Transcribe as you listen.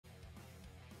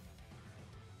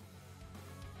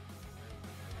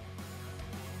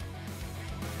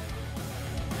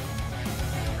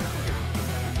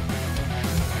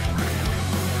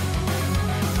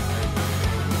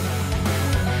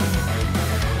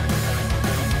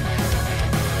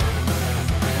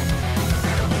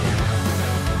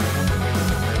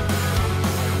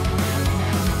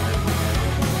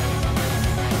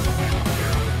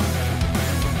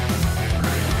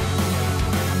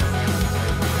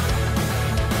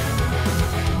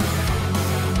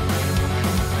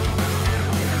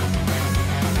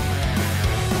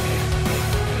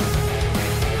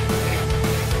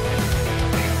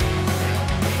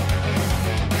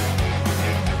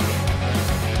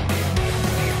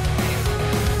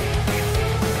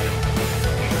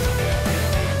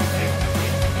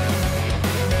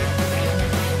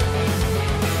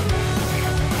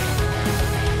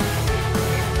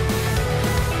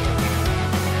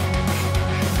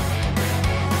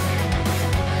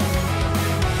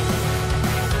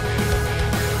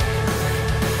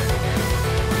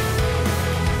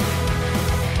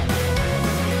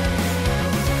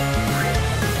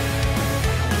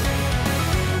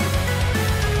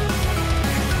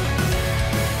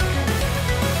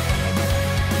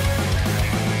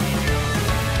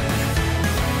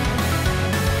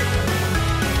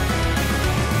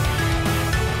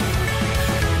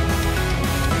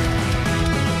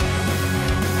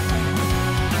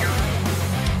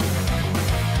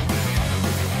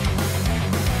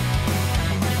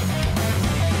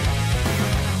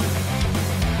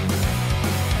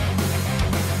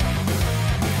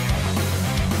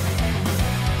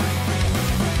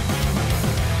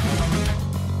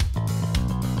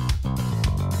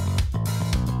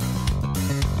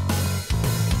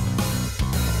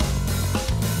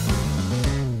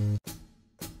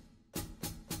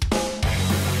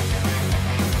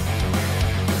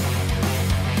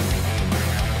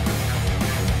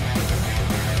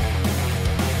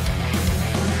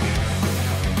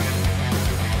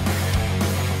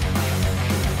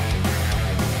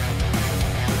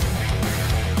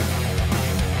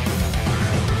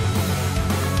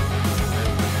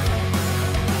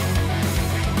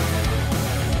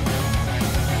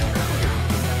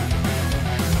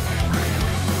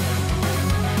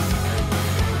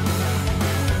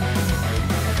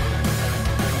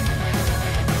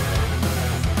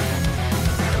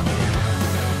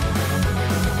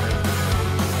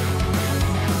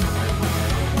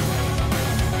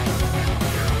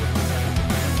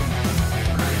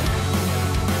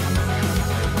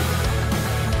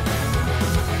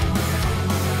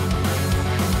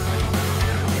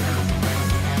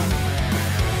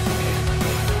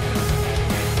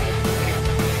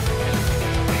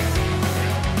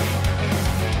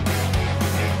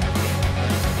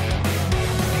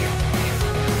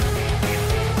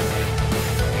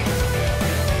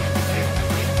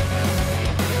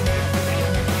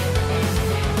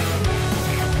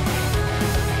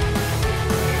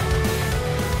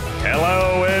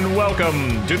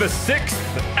welcome to the 6th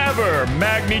ever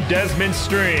Magni Dezmond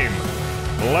stream.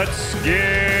 Let's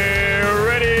get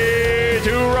ready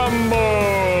to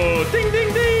rumble! Ding,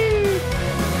 ding, ding!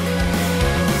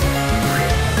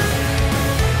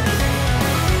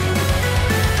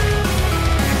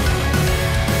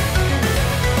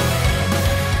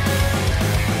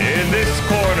 In this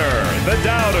corner, the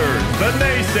doubters, the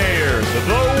naysayers,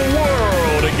 the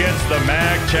world against the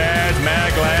Mag-Chads,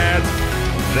 Mag-Lads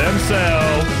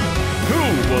themselves. Who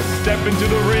will step into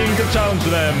the ring to challenge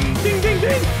them? Ding, ding,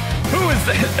 ding! Who is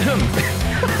that?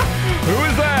 Who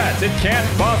is that? It can't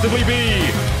possibly be.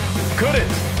 Could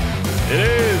it? It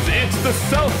is. It's the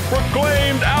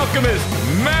self-proclaimed alchemist,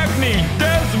 Magni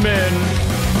Dezmond.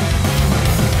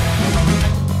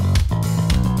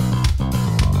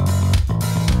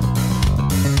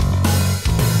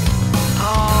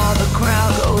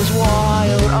 Crowd goes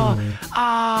wild.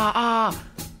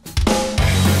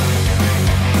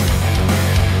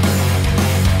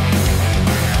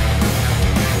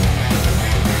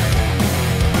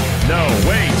 No,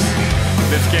 wait.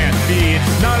 This can't be.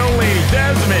 It's not only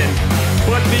Dezmond,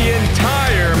 but the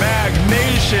entire Mag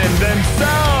Nation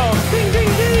themselves. Ding,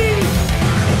 ding, ding.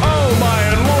 Oh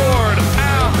my lord.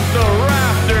 Out the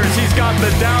rafters. He's got the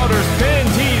doubters pinned.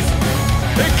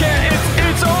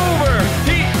 It's over.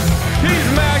 He's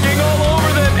magging all over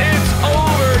them. It's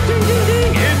over. Ding, ding,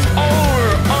 ding. It's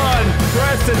over.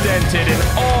 Unprecedented in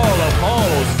all of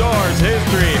HOLOSTARS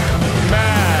history.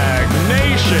 Mag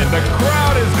Nation. The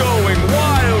crowd is going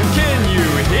wild. Can you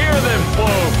hear them,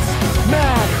 folks?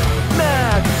 Mag,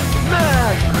 Mag,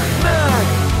 Mag, Mag.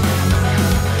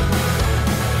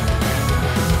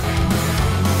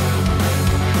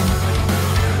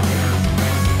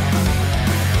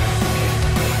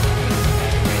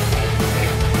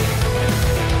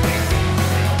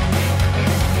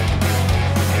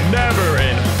 Never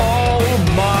in all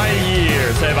my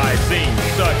years have I seen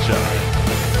such a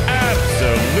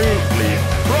absolutely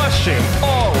crushing,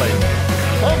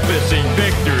 all-encompassing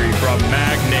victory from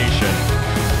Mag Nation.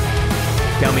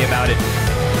 Tell me about it.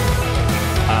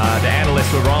 The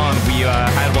analysts were wrong. We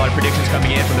had a lot of predictions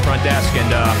coming in from the front desk, and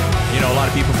you know, a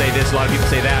lot of people say this, a lot of people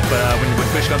say that, but when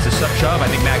push comes to shove, I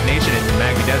think Mag Nation and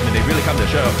Magni Dezmond, they really come to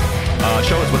show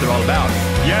us what they're all about.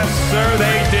 Yes, sir,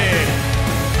 they did.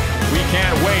 We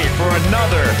can't wait for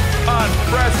another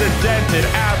unprecedented,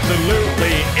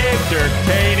 absolutely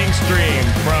entertaining stream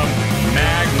from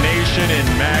Mag Nation and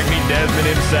Magni Dezmond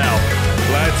himself.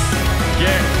 Let's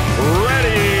get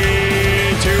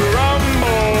ready to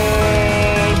rumble!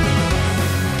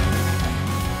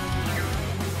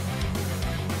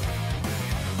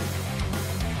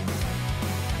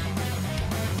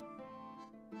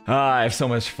 I have so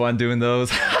much fun doing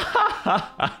those.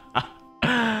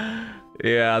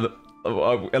 Yeah,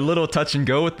 a little touch and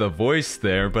go with the voice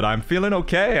there, but I'm feeling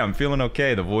okay. I'm feeling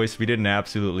okay. The voice, we didn't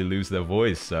absolutely lose the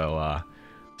voice, so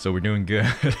we're doing good.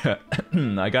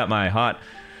 I got my hot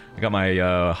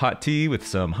tea with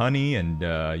some honey, and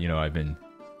you know, I've been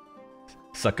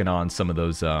sucking on some of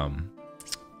those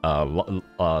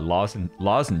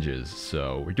lozenges,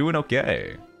 so we're doing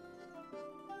okay.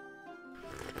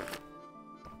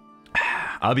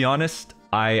 I'll be honest,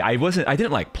 I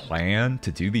didn't like plan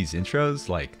to do these intros.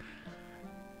 Like,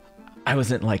 I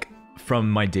wasn't like, from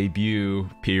my debut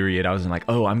period, I wasn't like,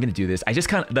 oh, I'm gonna do this. I just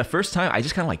kind of, the first time, I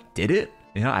just kind of like did it.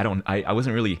 You know, I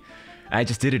wasn't really, I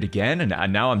just did it again,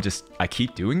 and now I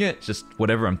keep doing it, just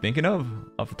whatever I'm thinking of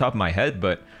off the top of my head.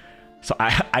 But so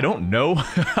I don't know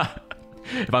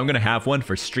if I'm gonna have one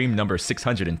for stream number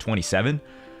 627,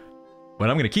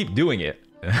 but I'm gonna keep doing it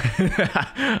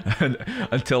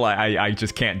until I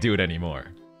just can't do it anymore.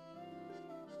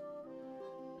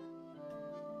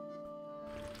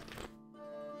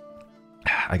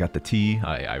 I got the tea.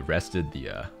 I rested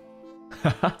the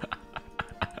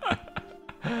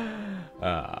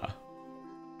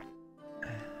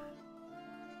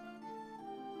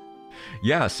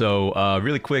yeah, so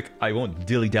really quick, I won't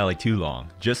dilly-dally too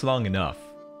long, just long enough.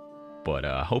 But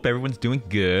hope everyone's doing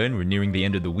good. We're nearing the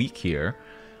end of the week here.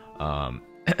 Hold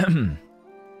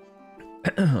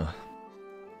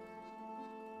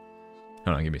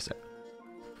on, give me a sec.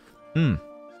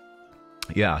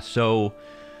 Yeah, so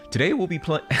today we'll be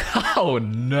playing. Oh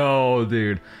no,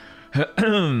 dude.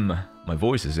 My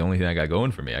voice is the only thing I got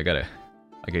going for me. I gotta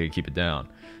keep it down.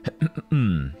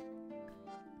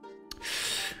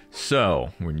 So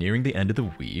we're nearing the end of the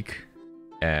week,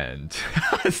 and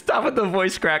stop with the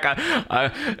voice crack.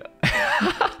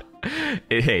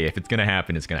 Hey, if it's gonna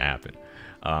happen, it's gonna happen.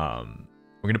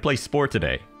 We're gonna play Spore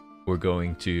today. We're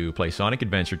going to play Sonic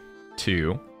Adventure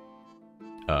 2,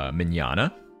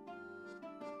 Mañana,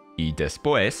 y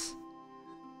después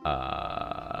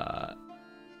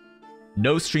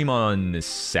No stream on this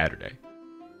Saturday.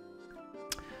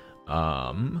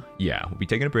 Yeah, we'll be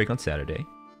taking a break on Saturday.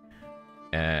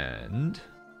 And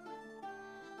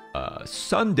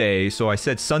Sunday, so I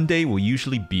said Sunday will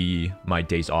usually be my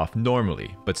days off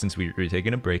normally, but since we're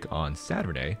taking a break on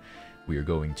Saturday, we are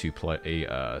going to play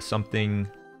something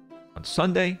on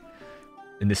Sunday.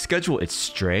 In the schedule, it's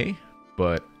Stray,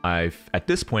 but at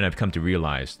this point I've come to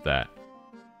realize that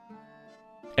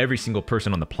every single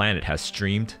person on the planet has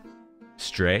streamed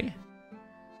Stray,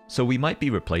 so we might be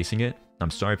replacing it.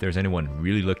 I'm sorry if there's anyone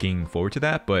really looking forward to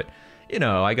that, but you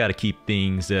know, I gotta keep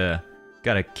things,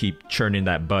 gotta keep churning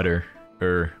that butter,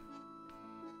 or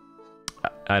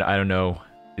I don't know,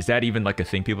 is that even like a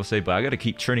thing people say? But I gotta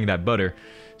keep churning that butter,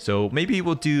 so maybe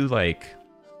we'll do like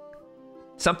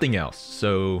something else,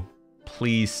 so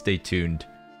please stay tuned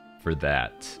for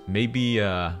that. Maybe,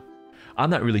 I'm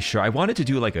not really sure. I wanted to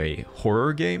do like a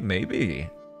horror game, maybe.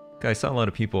 I saw a lot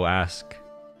of people ask.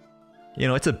 You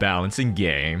know, it's a balancing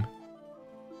game.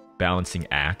 Balancing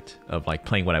act of like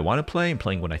playing what I want to play and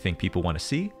playing what I think people want to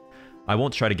see. I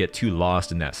won't try to get too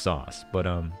lost in that sauce. But,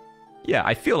 yeah,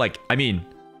 I feel like, I mean,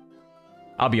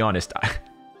 I'll be honest.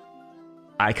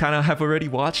 I kind of have already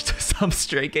watched some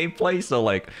Stray gameplay. So,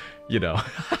 like, you know,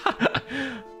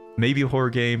 maybe a horror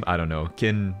game. I don't know.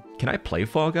 Can I play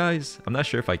Fall Guys? I'm not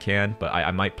sure if I can, but I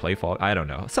might play Fall. I don't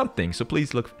know. Something. So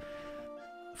please look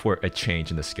for a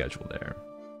change in the schedule there.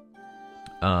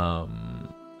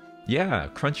 Yeah,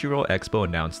 Crunchyroll Expo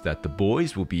announced that the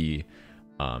boys will be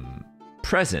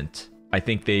present. I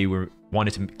think they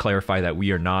wanted to clarify that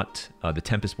we are not, the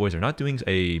Tempest boys are not doing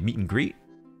a meet and greet.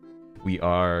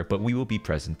 But we will be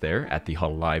present there at the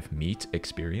Hololive Meet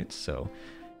experience. So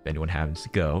if anyone happens to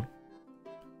go,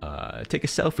 take a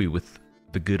selfie with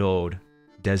the good old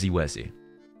Desi Wesi.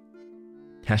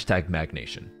 Hashtag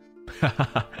Magnation.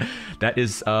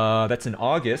 That's in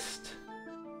August.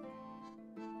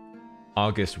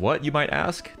 August what, you might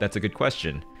ask? That's a good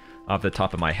question. Off the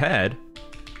top of my head,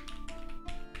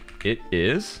 it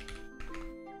is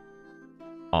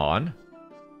on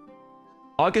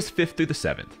August 5th through the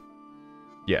 7th.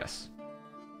 Yes.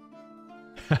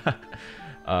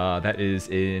 That is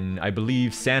in, I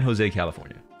believe, San Jose,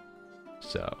 California.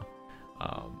 So,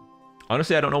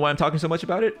 honestly, I don't know why I'm talking so much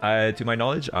about it. To my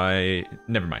knowledge,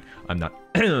 never mind. I'm not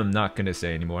I'm not gonna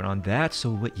say any more on that.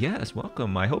 So yes,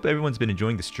 welcome. I hope everyone's been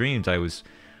enjoying the streams. I was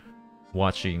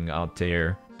watching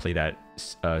Altair play that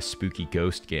spooky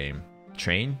ghost game.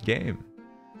 Train game.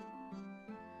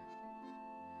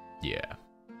 Yeah.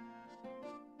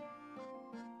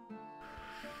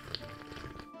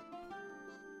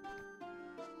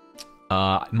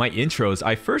 My intros,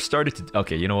 I first started to...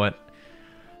 Okay, you know what?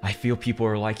 I feel people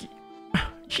are like,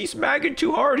 he's magging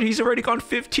too hard. He's already gone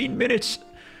 15 minutes.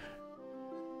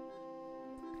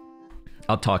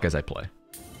 I'll talk as I play.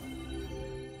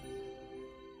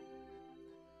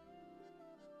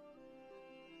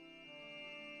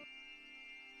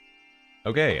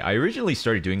 Okay, I originally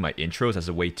started doing my intros as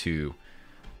a way to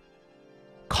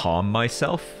calm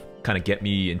myself, kind of get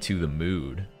me into the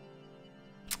mood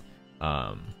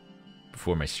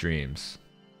before my streams.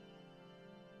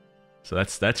 So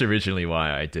that's originally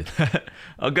why I did that.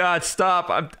 Oh god, stop!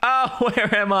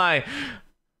 Where am I?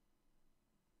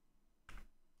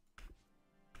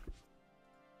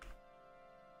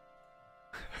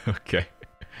 Okay.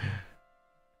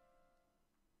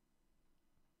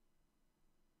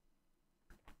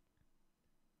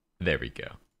 There we go.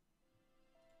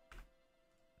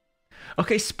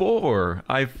 Okay, Spore.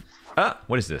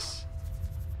 What is this?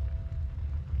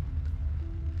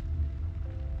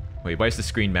 Wait, why is the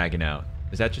screen magging out?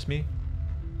 Is that just me?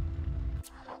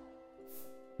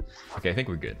 Okay, I think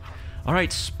we're good.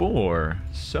 Alright, Spore.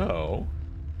 So...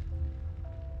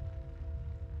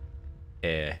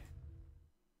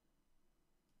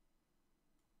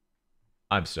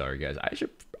 I'm sorry, guys. I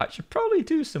should probably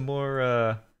do some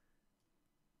more,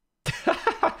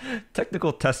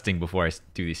 technical testing before I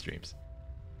do these streams.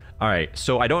 Alright,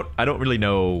 so I don't really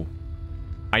know...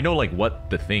 I know, like,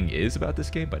 what the thing is about this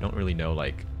game, but I don't really know,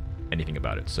 like, anything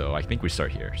about it. So I think we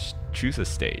start here. Choose a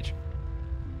stage.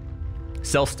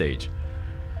 Cell stage.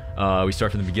 We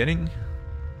start from the beginning.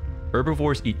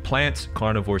 Herbivores eat plants,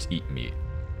 carnivores eat meat.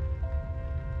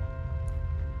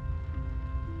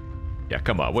 Yeah,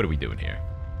 come on, what are we doing here?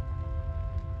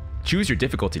 Choose your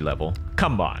difficulty level.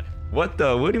 Come on. What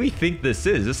do we think this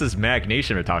is? This is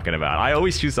Magnation we're talking about. I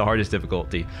always choose the hardest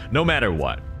difficulty, no matter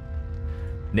what.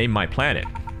 Name my planet.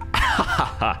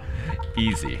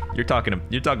 Easy. You're talking to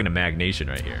Magnation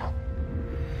right here.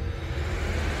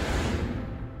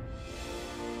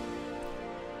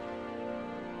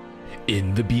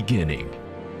 In the beginning,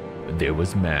 there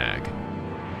was Mag.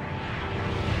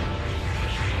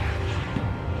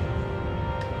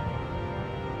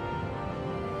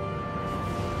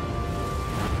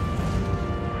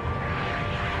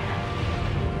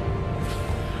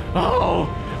 Oh,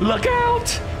 look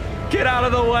out! Get out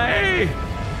of the way!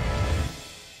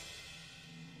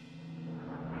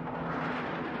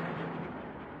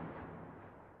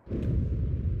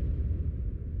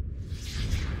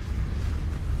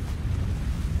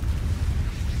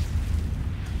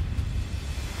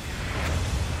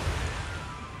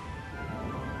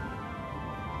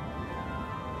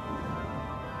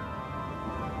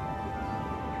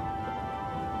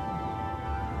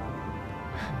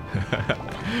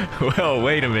 Well,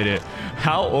 wait a minute.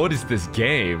 How old is this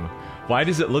game? Why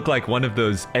does it look like one of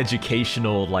those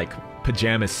educational, like,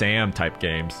 Pajama Sam type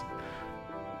games?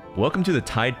 Welcome to the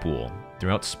Tide Pool.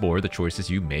 Throughout Spore, the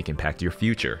choices you make impact your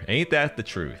future. Ain't that the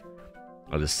truth?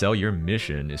 Or the cell, your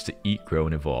mission is to eat, grow,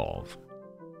 and evolve.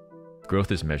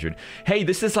 Growth is measured. Hey,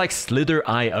 this is like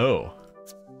Slither.io.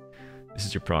 This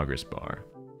is your progress bar.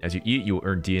 As you eat, you will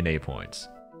earn DNA points.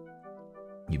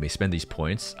 You may spend these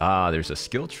points. Ah, there's a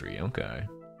skill tree. Okay.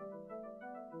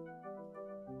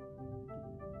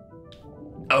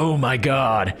 Oh my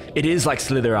god. It is like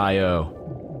Slither.io.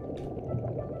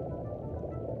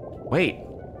 Wait.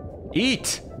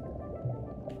 Eat.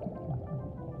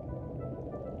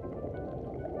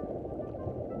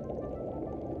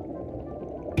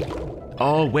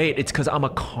 Oh, wait. It's because I'm a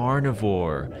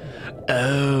carnivore.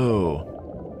 Oh.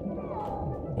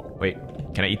 Wait.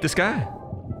 Can I eat this guy?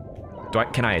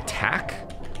 Can I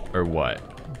attack? Or what?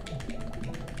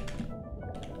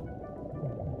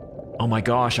 Oh my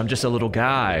gosh, I'm just a little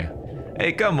guy.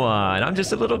 Hey, come on, I'm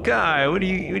just a little guy. What are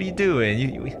you doing?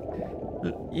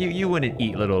 You wouldn't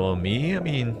eat little old me. I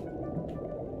mean,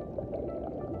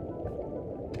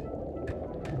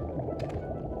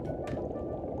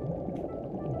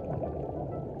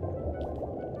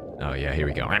 oh yeah, here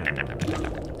we go.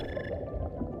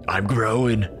 I'm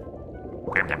growing.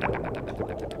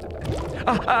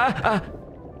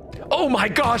 Oh my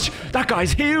gosh, that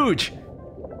guy's huge.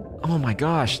 Oh my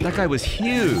gosh, that guy was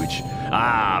huge.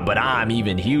 Ah, but I'm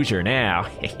even huger now.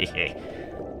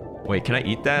 Wait, can I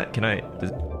eat that? Can I?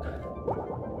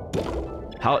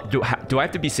 Do I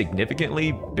have to be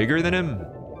significantly bigger than him?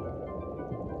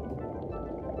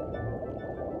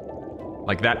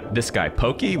 Like that, this guy,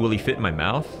 Pokey, will he fit in my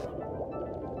mouth?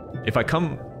 If I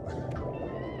come...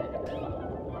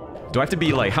 Do I have to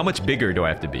be like, how much bigger do I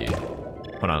have to be?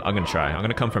 Hold on, I'm gonna try. I'm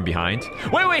gonna come from behind.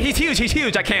 Wait, he's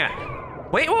huge, I can't.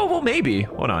 Wait, well, maybe.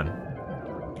 Hold on.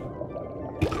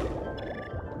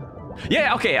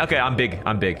 Yeah, okay, I'm big.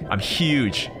 I'm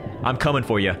huge. I'm coming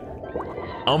for you.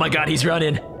 Oh my god, he's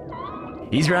running.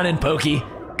 He's running, Pokey.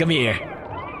 Come here.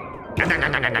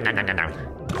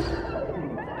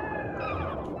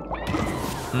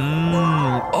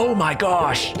 Oh my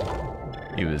gosh.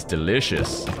 He was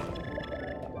delicious.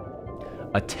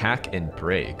 Attack and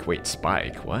break. Wait,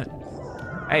 spike, what?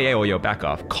 Hey, yo, back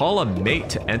off. Call a mate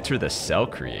to enter the cell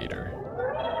creator.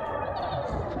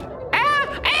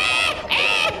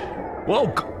 Whoa,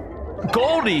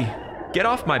 Goldie! Get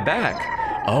off my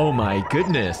back. Oh my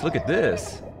goodness, look at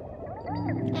this.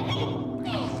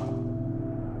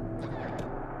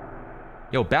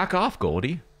 Yo, back off,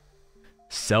 Goldie.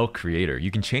 Cell creator.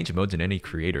 You can change modes in any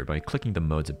creator by clicking the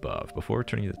modes above. Before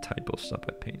returning to the tide pool, stop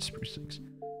by page Spruce 6.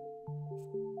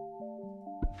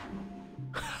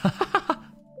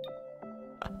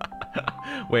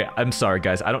 Wait, I'm sorry,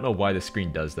 guys. I don't know why the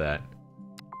screen does that.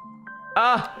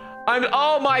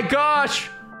 Oh my gosh!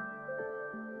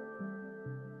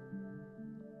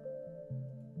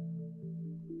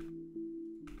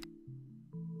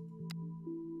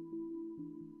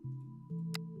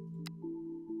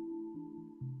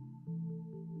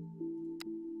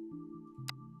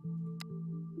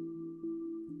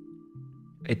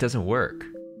 It doesn't work.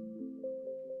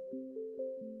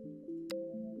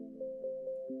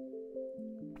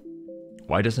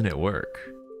 Why doesn't it work?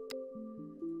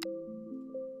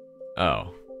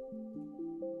 Oh.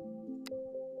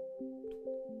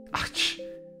 Ouch.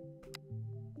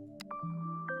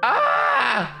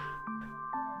 Ah!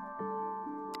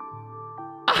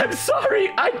 I'm sorry,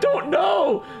 I don't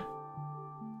know.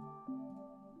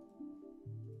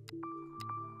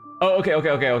 Oh,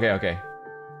 okay.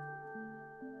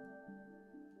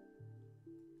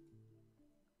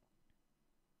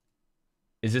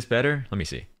 Is this better? Let me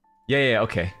see. Yeah,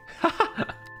 okay.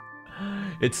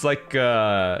 It's like,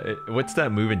 what's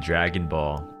that move in Dragon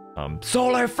Ball?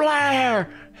 Solar Flare!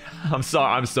 I'm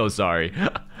so sorry.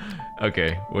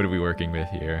 Okay, what are we working with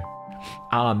here?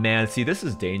 Ah, man, see, this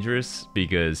is dangerous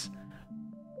because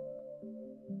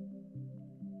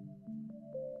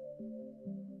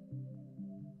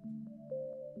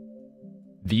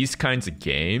these kinds of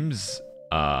games,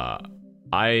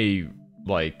 I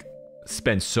like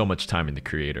spend so much time in the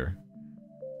creator.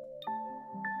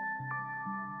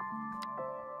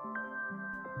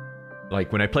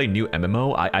 Like when I play new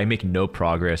MMO, I make no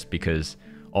progress because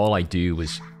all I do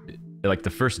is, like the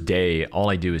first day, all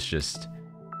I do is just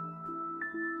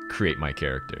create my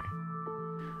character.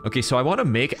 Okay, so I want to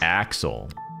make Axel.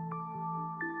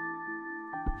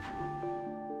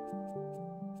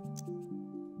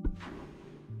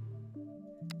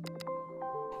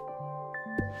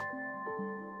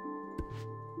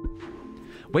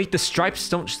 Wait, the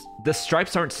stripes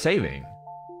aren't saving.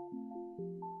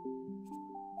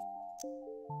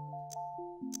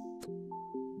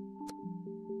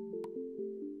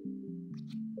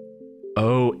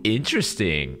 Oh,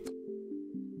 interesting.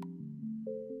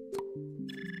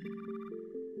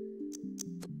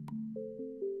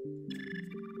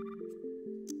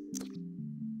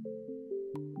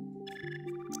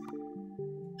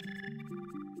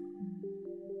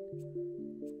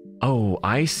 Oh,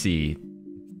 I see.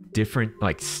 Different,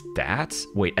 like, stats?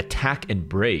 Wait, attack and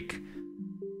break.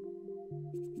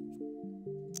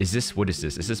 Is this, what is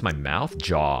this? Is this my mouth?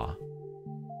 Jaw.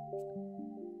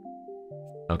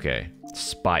 Okay.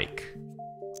 Spike.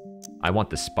 I want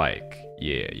the spike.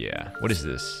 Yeah. What is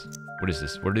this? What is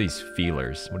this? What are these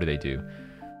feelers? What do they do?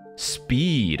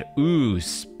 Speed. Ooh,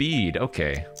 speed.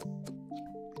 Okay.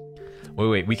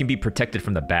 Wait. We can be protected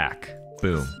from the back.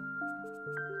 Boom.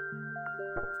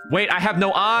 Wait, I have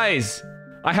no eyes!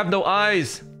 I have no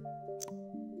eyes!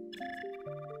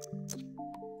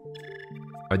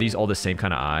 Are these all the same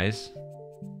kind of eyes?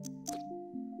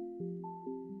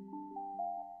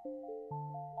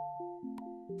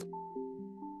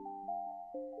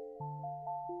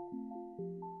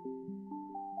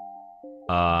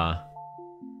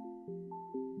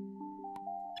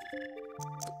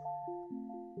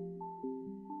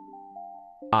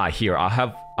 Here,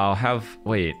 I'll have,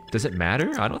 wait, does it matter?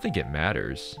 I don't think it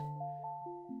matters.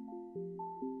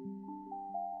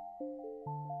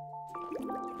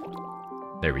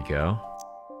 There we go.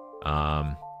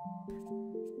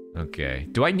 Okay.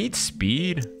 Do I need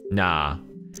speed? Nah.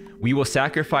 We will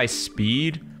sacrifice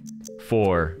speed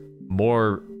for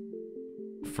more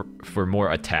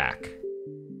more attack.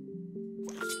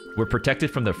 We're protected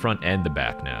from the front and the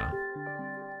back now.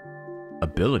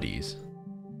 Abilities.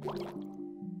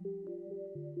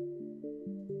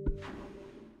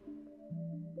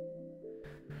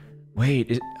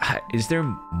 Wait, is there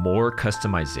more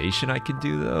customization I could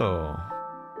do though?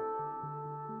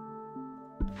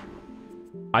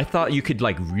 I thought you could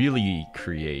like really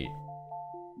create.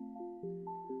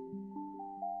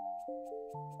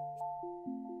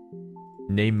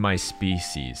 Name my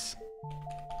species.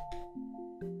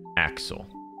 Axel.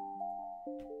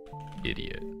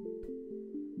 Idiot.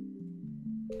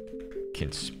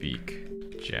 Can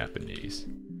speak Japanese.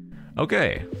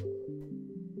 Okay.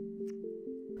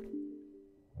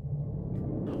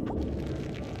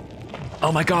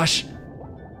 Oh my gosh!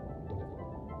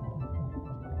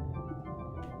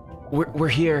 We're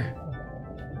here.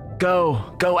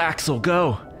 Go! Go, Axel,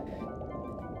 go!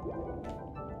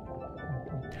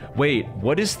 Wait,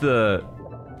 what is the...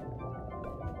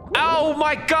 Oh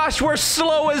my gosh, we're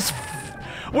slow as...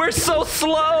 We're so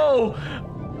slow!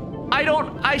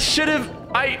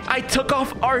 I took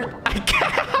off our... I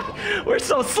can't! We're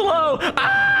so slow!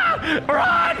 Ah!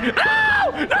 Run!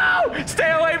 No! No! Stay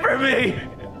away from me!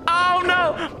 Oh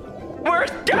no! We're...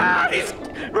 God! He's...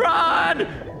 Run!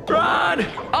 Run!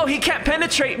 Oh, he can't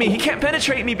penetrate me! He can't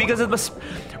penetrate me because of the...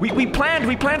 We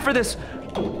planned for this!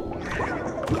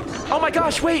 Oh my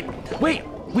gosh, wait!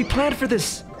 We planned for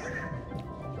this!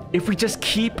 If we just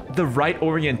keep the right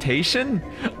orientation...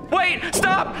 Wait!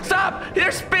 Stop!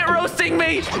 They're spit roasting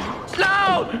me!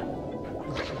 No!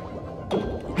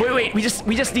 Wait, we just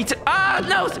need to... Ah,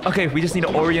 no! Okay, we just need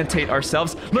to orientate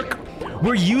ourselves. Look!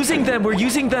 We're using them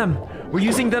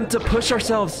to push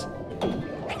ourselves.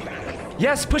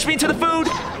 Yes, push me into the food!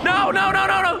 No!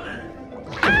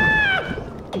 Ah!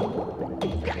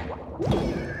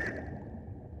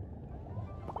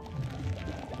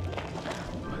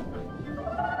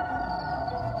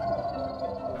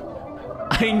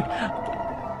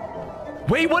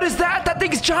 Wait, what is that? That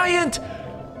thing's giant!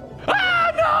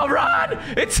 Ah, no, run!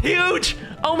 It's huge!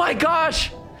 Oh my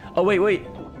gosh! Oh, wait.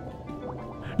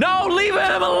 No, leave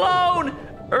him alone!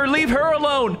 Or leave her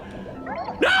alone!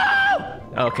 No!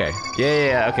 Okay.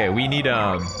 Yeah, okay. We need,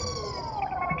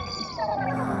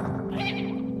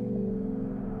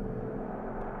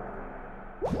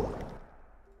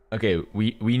 Okay,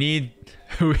 we need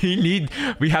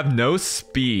we have no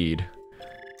speed.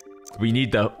 We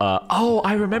need the oh,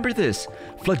 I remember this.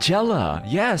 Flagella.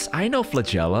 Yes, I know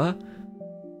Flagella.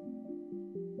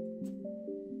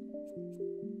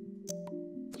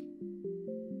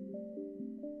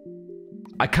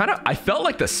 I felt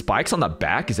like the spikes on the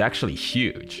back is actually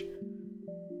huge.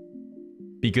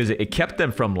 Because it kept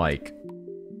them from like...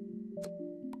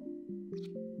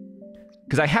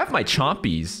 Because I have my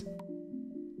chompies.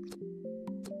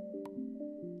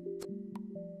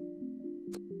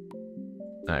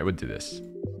 Alright, we'll do this.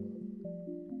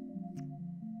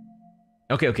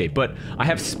 Okay, but I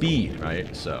have speed,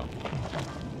 right? So...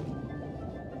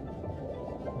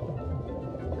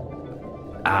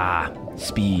 Ah,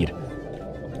 speed.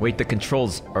 Wait, the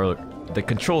controls are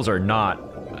not...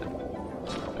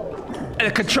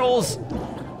 The controls!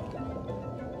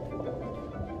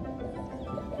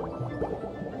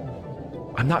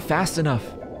 I'm not fast enough.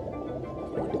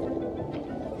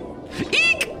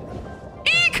 Eek!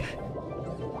 Eek!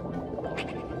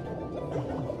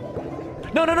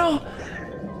 No, no, no!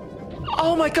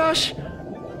 Oh my gosh!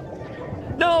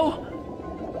 No!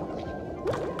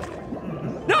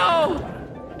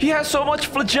 No! He has so much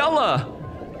flagella!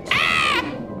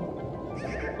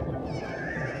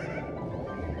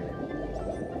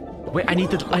 Wait, I need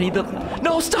the...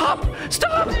 No, stop!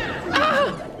 Stop!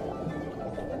 Ah!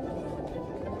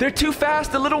 They're too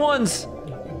fast, the little ones!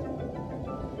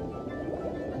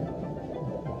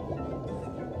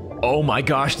 Oh my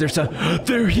gosh,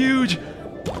 they're huge!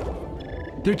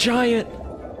 They're giant!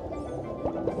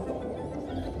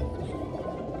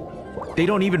 They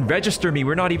don't even register me,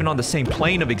 we're not even on the same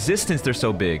plane of existence, they're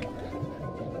so big.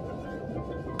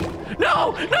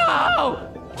 No! No!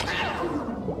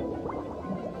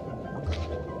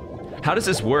 How does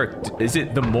this work? Is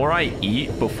it the more I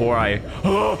eat before I...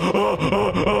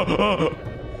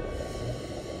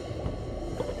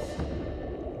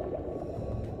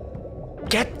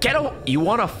 Get a... You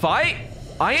wanna fight?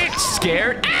 I ain't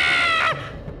scared. Ah!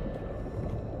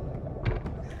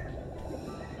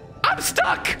 I'm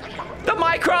stuck! The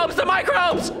microbes! The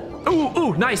microbes! Ooh,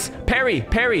 ooh, nice! Parry,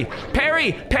 parry,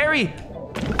 parry, parry!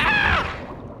 Ah!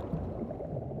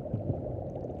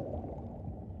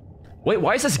 Wait,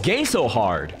 why is this game so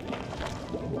hard?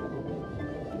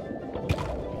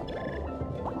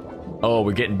 Oh,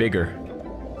 we're getting bigger.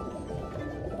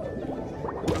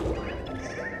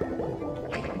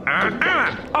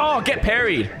 Oh, get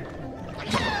parried.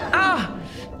 Ah!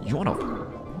 You wanna...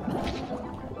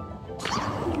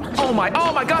 Oh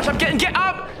my gosh, I'm getting... Get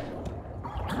up!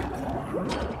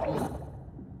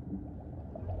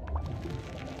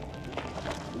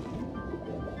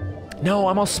 No,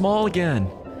 I'm all small again.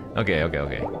 Okay.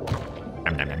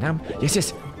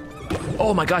 Yes.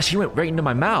 Oh my gosh, he went right into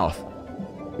my mouth.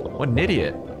 What an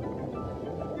idiot.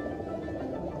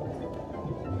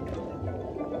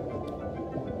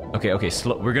 Okay,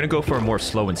 slow. We're gonna go for a more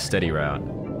slow and steady route.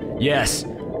 Yes!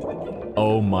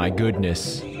 Oh my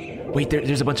goodness. Wait,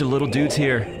 there's a bunch of little dudes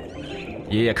here.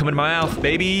 Yeah, come in my mouth,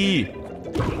 baby!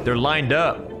 They're lined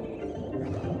up.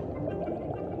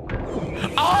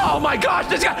 Oh my gosh,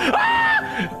 this guy!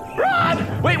 Ah!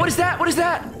 Run! Wait, what is that? What is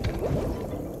that?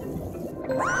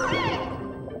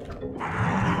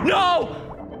 No!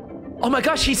 Oh my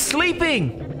gosh, he's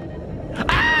sleeping!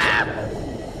 Ah!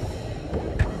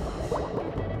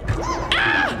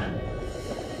 Ah!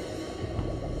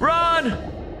 Run!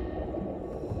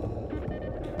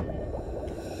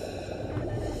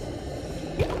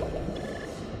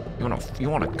 You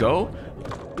wanna go?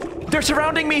 They're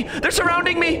surrounding me! They're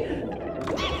surrounding me!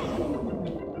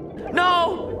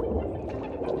 No!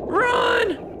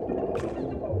 Run!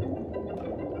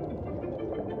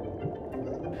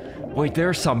 Wait, there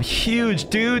are some huge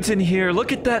dudes in here.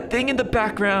 Look at that thing in the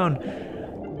background.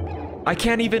 I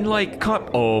can't even like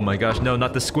oh my gosh, no,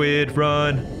 not the squid.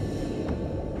 Run.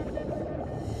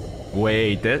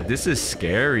 Wait, this is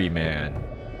scary, man.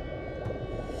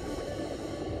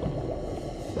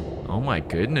 Oh my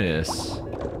goodness.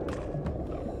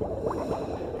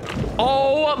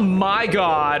 Oh my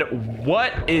god,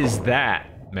 what is that,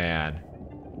 man?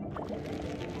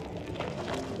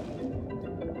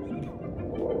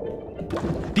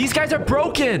 These guys are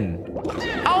broken!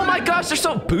 Oh my gosh, they're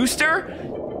so... Booster?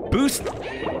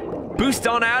 Boost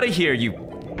on out of here, you...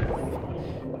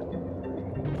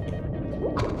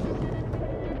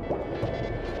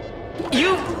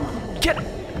 You... Get...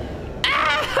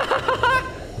 Ah!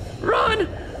 Run!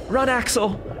 Run,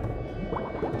 Axel!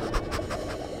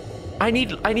 I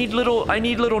need little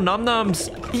num-nums.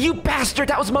 You bastard,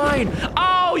 that was mine!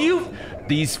 Oh, you...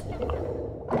 These...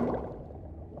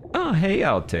 Oh, hey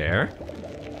out there.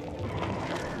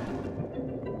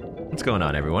 What's going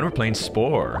on, everyone? We're playing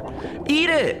Spore.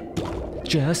 Eat it!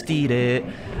 Just eat it.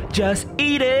 Just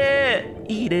eat it!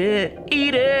 Eat it!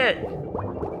 Eat it!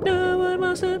 No one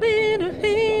wants to be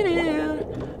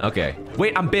defeated. Okay.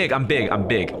 Wait, I'm big. I'm big. I'm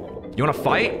big. You wanna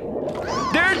fight?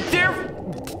 They're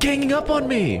ganging up on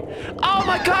me. Oh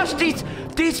my gosh, these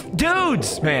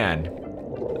dudes, man.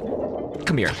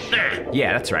 Come here.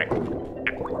 Yeah, that's right.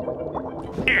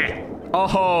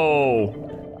 Oh.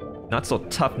 Not so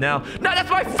tough now. No, that's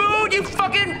my food, you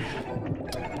fucking...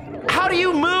 How do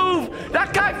you move?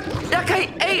 That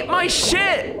guy ate my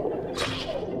shit.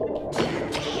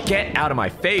 Get out of my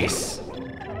face.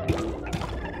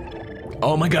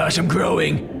 Oh my gosh, I'm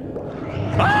growing.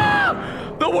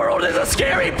 Ah! The world is a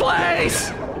scary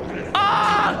place.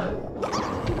 Ah!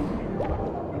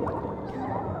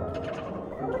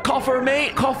 Call for a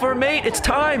mate, call for a mate. It's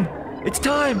time. It's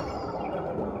time.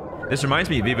 This reminds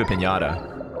me of Viva Pinata.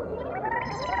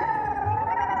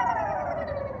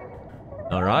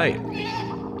 All right.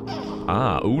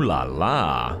 Ah, ooh la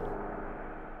la.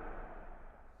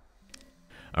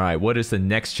 All right, what is the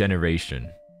next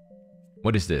generation?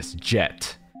 What is this?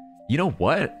 Jet. You know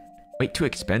what? Wait, too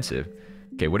expensive.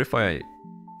 Okay, what if I...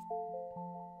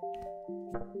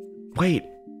 Wait.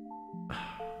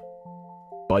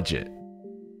 Budget.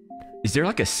 Is there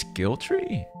like a skill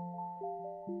tree?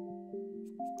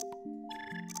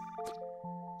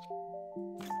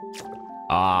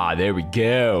 Ah, there we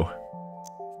go.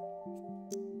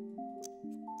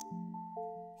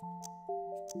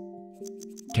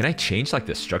 Can I change like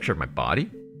the structure of my body?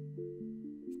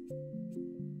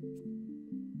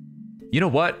 You know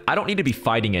what? I don't need to be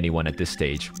fighting anyone at this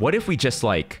stage. What if we just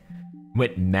like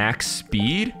went max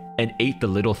speed and ate the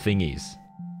little thingies?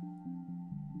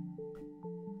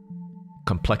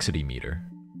 Complexity meter.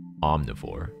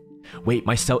 Omnivore. Wait,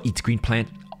 my cell eats green plant.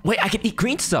 Wait, I can eat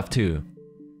green stuff too.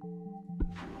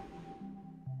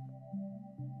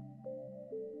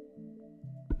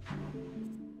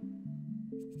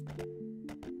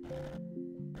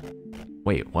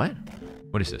 Wait, what?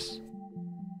 What is this?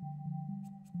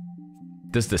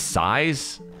 Does the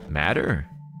size matter?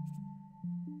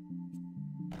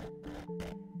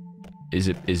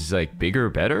 Is like bigger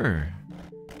better?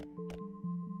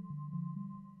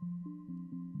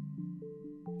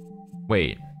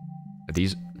 Wait, are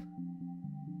these...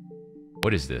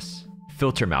 What is this?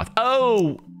 Filter mouth.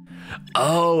 Oh!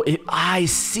 Oh, I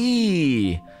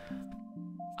see!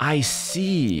 I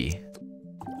see.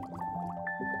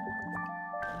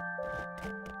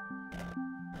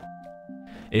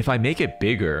 If I make it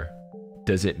bigger,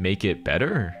 does it make it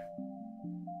better?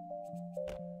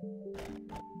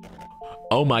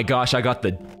 Oh my gosh, I got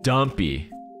the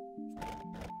dumpy.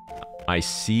 I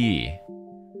see.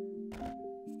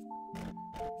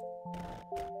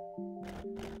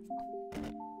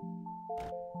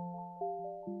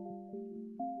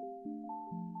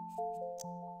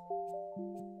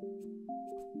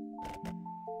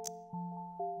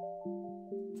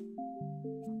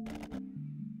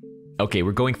 Okay,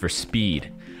 we're going for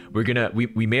speed.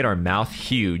 We made our mouth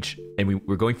huge, and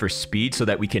we're going for speed so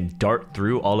that we can dart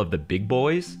through all of the big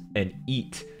boys and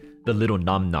eat the little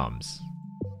nom-noms.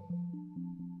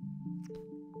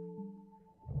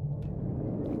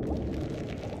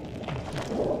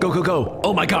 Go, go, go!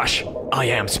 Oh my gosh! I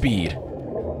am speed!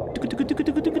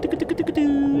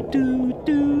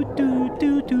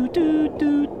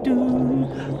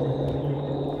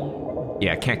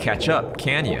 Yeah, can't catch up,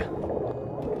 can you?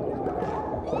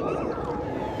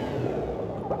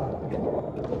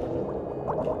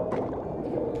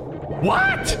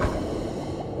 What?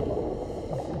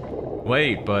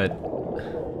 Wait, but...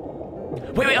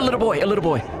 Wait, a little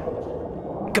boy.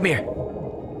 Come here.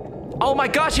 Oh my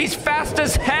gosh, he's fast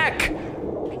as heck!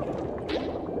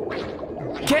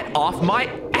 Get off my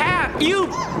ass! You...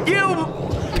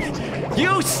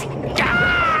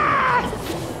 Ah!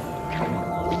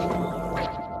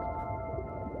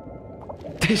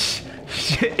 This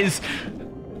shit is...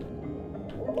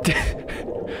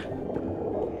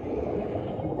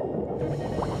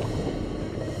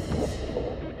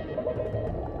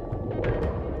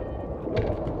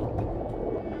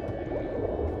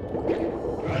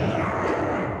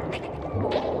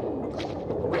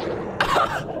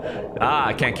 Ah,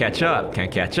 I can't catch up.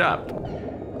 Can't catch up.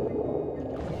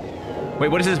 Wait,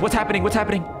 what is this? What's happening? What's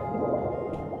happening?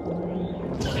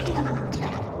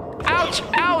 Ouch!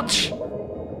 Ouch!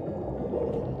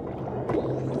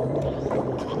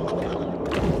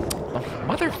 Oh,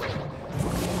 mother...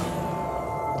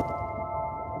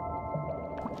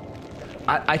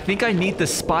 I think I need the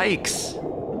spikes.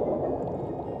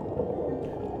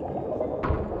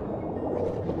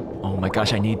 Oh my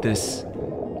gosh, I need this.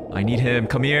 I need him.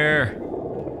 Come here.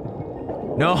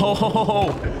 No.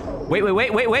 Wait.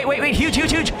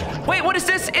 Huge. Wait, what is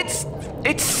this?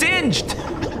 It's singed.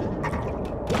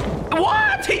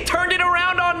 What? He turned it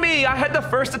around on me. I had the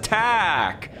first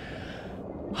attack.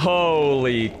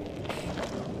 Holy.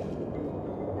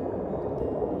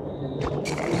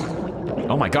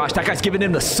 Oh my gosh, that guy's giving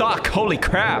him the suck. Holy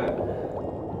crap.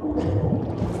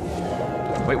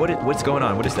 Wait, what's going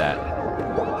on? What is that?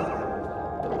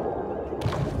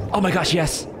 Oh my gosh,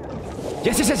 yes.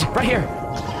 Yes, right here.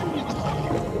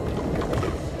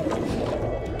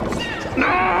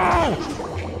 No!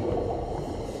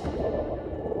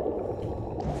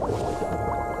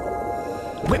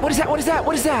 Wait, what is that? What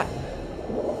is that?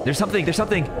 There's something.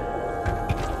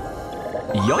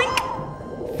 Yoink!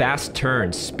 Fast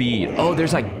turn, speed. Oh,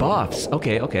 there's like buffs.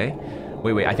 Okay.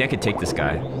 Wait, I think I could take this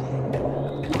guy.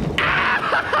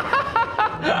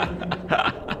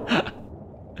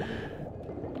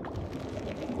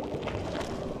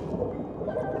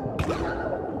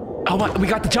 Oh my, we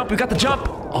got the jump.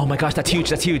 Oh my gosh, that's huge.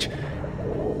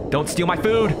 Don't steal my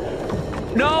food.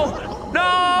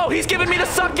 No, he's giving me the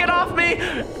suck, get off me.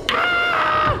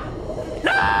 Ah!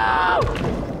 No!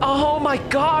 Oh my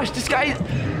gosh, this guy,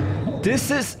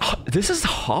 this is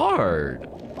hard.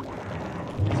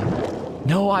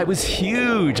 No, I was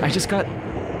huge. I just got.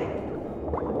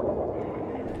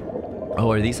 Oh,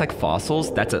 are these like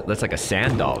fossils? That's like a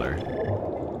sand dollar.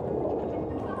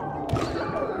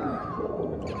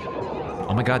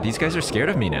 Oh my god, these guys are scared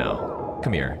of me now.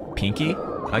 Come here, Pinky.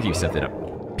 I'll give you something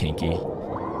up, Pinky.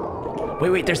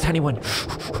 Wait, there's a tiny one.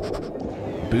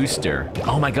 Booster.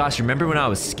 Oh my gosh, remember when I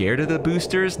was scared of the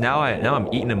boosters? Now I'm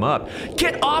eating them up.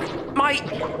 Get off my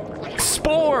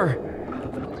Spore!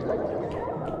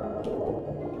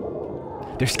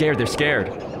 They're scared.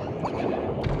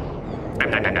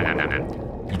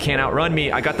 You can't outrun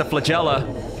me. I got the flagella.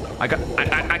 I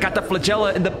got the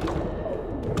flagella in the.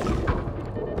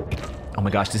 Oh my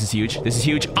gosh, this is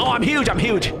huge. Oh, I'm huge.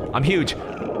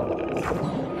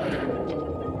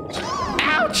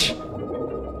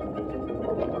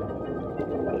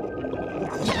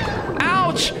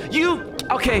 Ouch!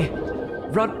 Okay.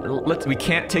 Run. We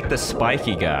can't take the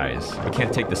spiky guys.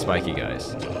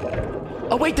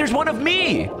 Oh wait, there's one of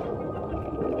me!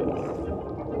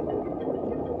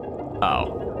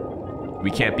 Oh. We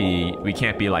can't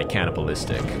be like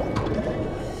cannibalistic.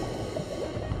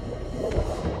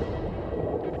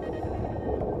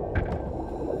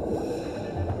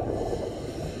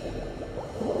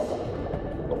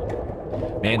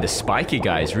 Man, the spiky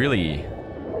guys really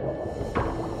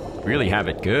have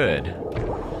it good.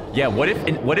 Yeah, what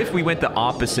if we went the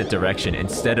opposite direction?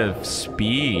 Instead of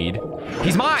speed,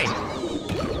 he's mine.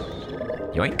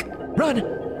 Yoink. Run.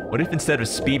 What if instead of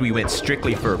speed we went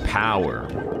strictly for power?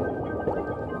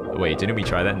 Wait, didn't we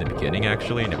try that in the beginning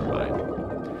actually? Never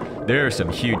mind. There are some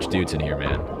huge dudes in here,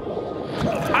 man.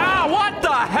 Ah, what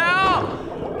the hell?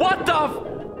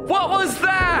 What was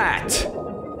that?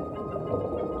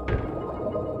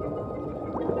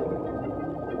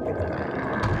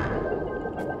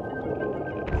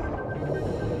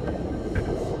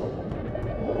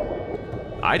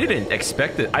 I didn't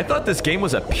expect it. I thought this game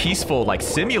was a peaceful, like,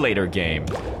 simulator game.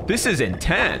 This is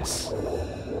intense.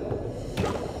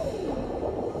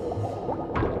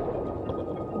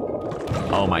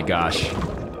 Oh my gosh.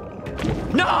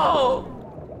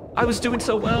 No! I was doing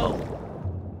so well.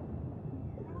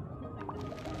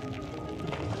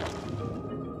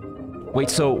 Wait,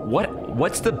 so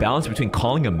what's the balance between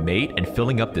calling a mate and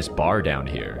filling up this bar down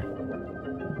here?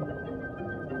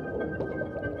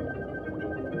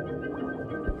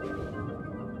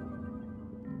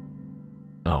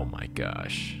 Oh my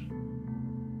gosh.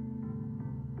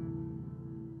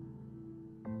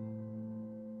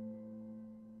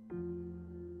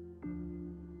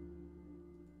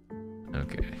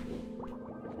 Okay.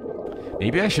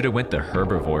 Maybe I should have went the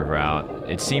herbivore route.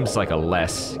 It seems like a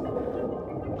less...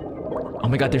 Oh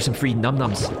my god, there's some free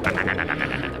num-nums.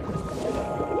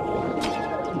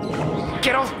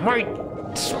 Get off my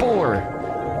Spore!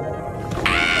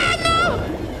 Ah, no!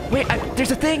 Wait,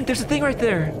 there's a thing right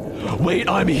there. Wait,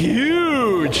 I'm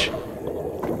huge!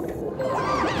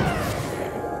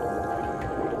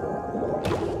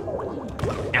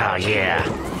 Oh yeah.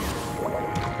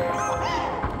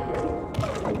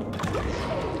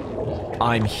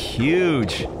 I'm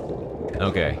huge.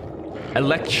 Okay.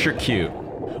 Electrocute.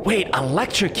 Wait,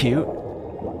 electrocute?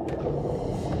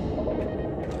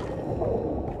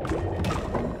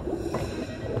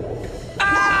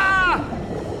 Ah!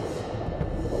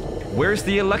 Where's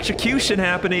the electrocution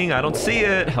happening? I don't see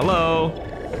it. Hello?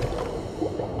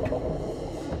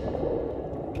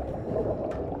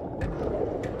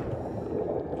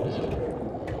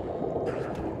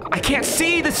 can't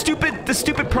see the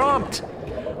stupid prompt.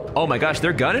 Oh my gosh,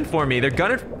 they're gunning for me. They're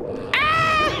gunning.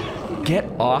 Ah! Get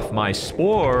off my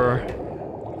spore.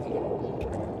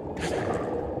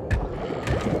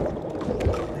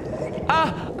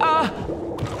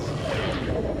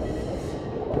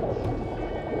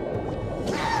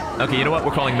 Okay, you know what?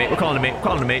 We're calling a mate. We're calling a mate. We're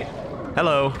calling a mate.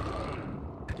 Hello.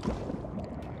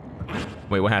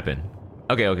 Wait, what happened?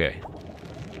 Okay, okay.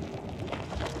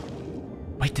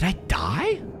 Wait, did I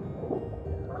die?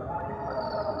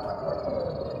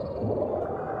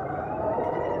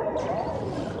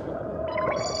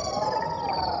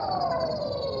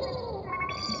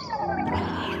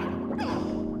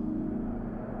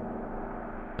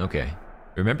 Okay.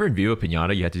 Remember in Viva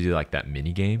Pinata, you had to do like that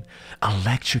mini game?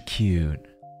 Electrocute.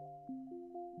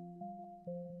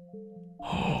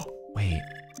 Oh, wait.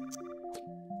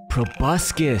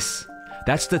 Proboscis.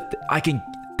 That's the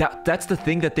that's the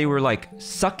thing that they were like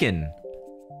sucking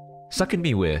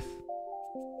me with.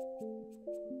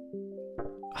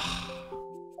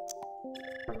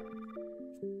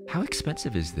 How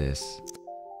expensive is this?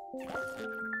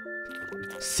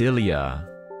 Cilia.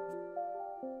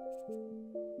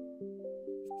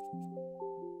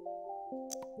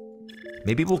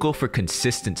 Maybe we'll go for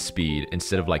consistent speed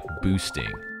instead of like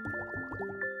boosting.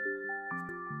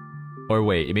 Or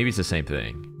wait, maybe it's the same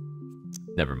thing.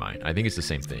 Never mind. I think it's the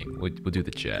same thing. We'll do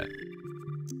the jet.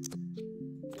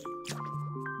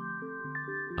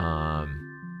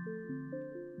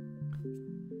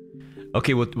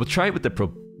 Okay, we'll try it with the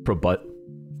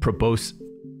proboscis.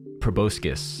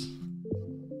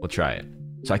 We'll try it.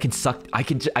 So I can suck. I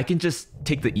can just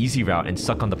take the easy route and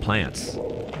suck on the plants.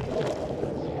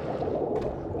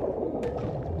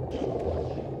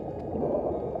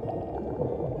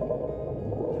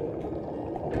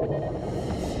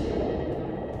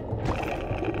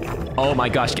 Oh my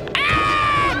gosh.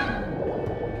 Ah!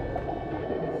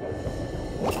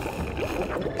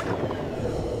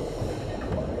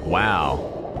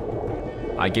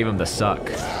 Wow. I gave him the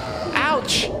suck.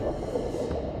 Ouch!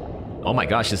 Oh my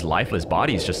gosh, his lifeless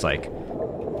body is just like...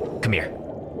 Come here.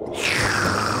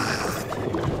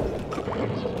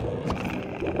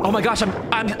 Oh my gosh,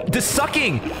 I'm the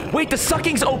sucking! Wait, the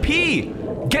sucking's OP!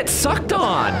 Get sucked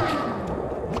on!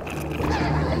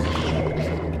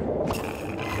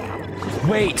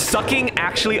 Wait, sucking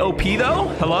actually OP though?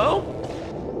 Hello?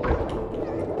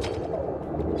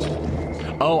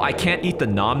 Oh, I can't eat the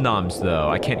nom-noms though.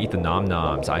 I can't eat the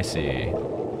nom-noms. I see.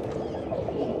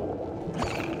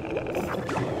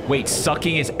 Wait,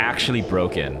 sucking is actually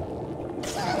broken.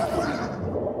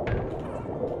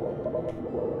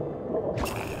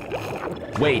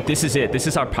 Wait, this is it. This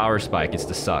is our power spike. It's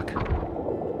the suck.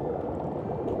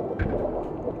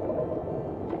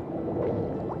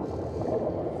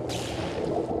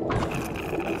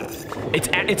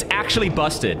 It's actually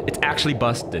busted. It's actually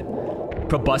busted.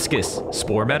 Proboscis.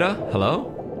 Spore meta? Hello?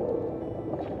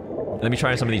 Let me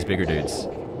try some of these bigger dudes.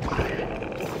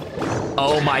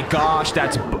 Oh my gosh,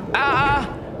 that's...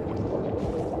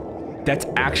 That's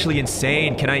actually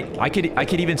insane. Can I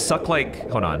could even suck like...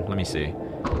 Hold on, let me see.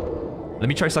 Let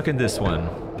me try sucking this one.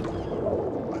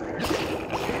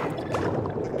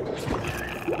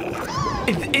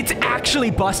 It's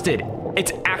actually busted.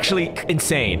 It's actually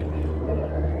insane.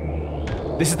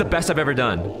 This is the best I've ever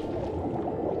done.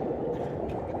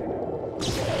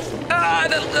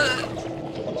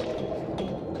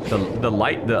 The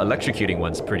electrocuting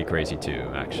one's pretty crazy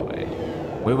too, actually.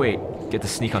 Wait, get the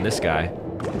sneak on this guy.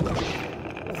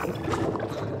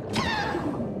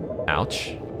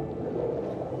 Ouch.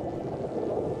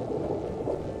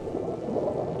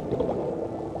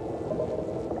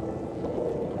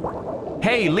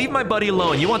 Hey, leave my buddy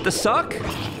alone. You want the suck?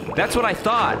 That's what I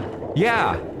thought.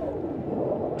 Yeah.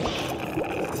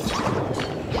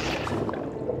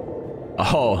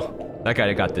 Oh, that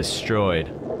guy got destroyed.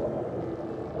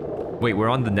 Wait, we're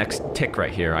on the next tick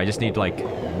right here. I just need like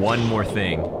one more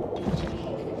thing.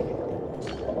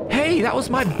 Hey, that was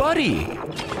my buddy!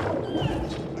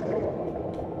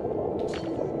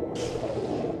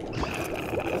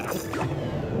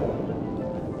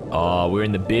 Oh, we're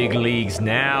in the big leagues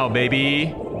now,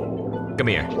 baby. Come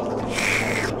here.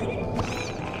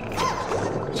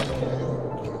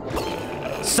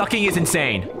 Sucking is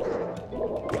insane.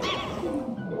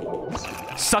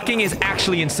 Sucking is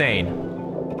actually insane.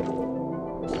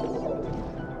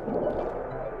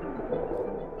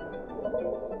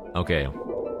 Okay.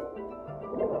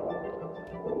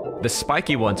 The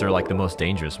spiky ones are like the most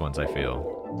dangerous ones, I feel.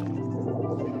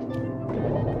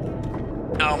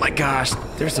 Oh my gosh,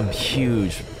 there's some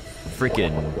huge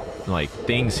freaking like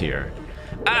things here.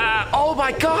 Oh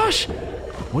my gosh!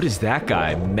 What is that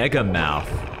guy? Mega Mouth.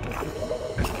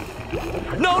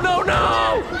 No, no,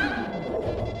 no!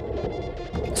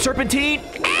 Serpentine!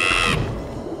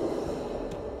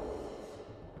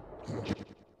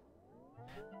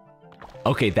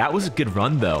 Okay, that was a good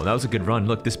run, though. That was a good run.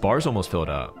 Look, this bar's almost filled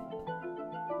up.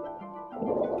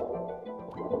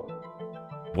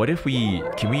 What if we...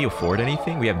 Can we afford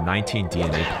anything? We have 19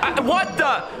 DNA. What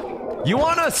the... You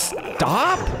wanna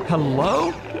stop?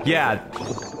 Hello? Yeah,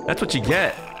 that's what you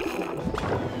get.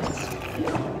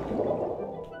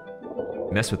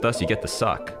 Mess with us, you get the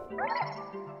suck.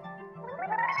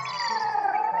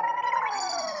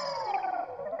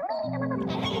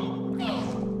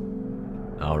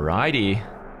 Alrighty.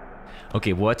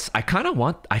 Okay, what's... I kind of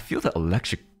want... I feel the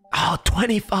electric... Oh,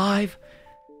 25!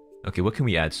 Okay, what can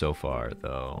we add so far,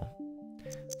 though?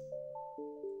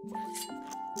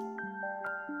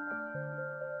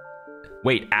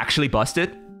 Wait, actually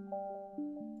busted?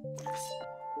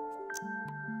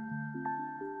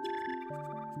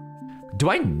 Do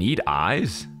I need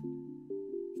eyes?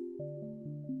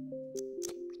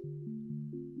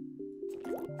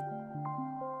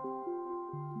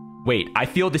 Wait, I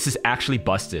feel this is actually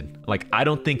busted. Like, I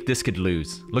don't think this could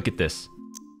lose. Look at this.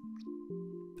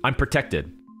 I'm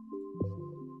protected.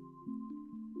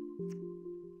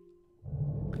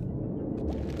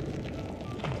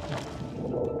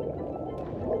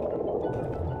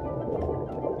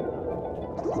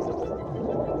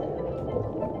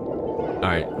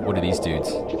 Alright, what are these dudes?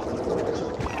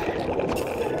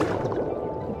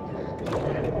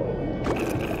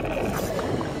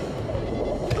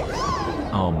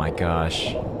 Oh my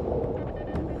gosh.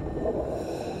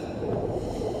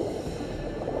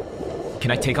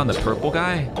 Can I take on the purple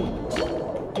guy?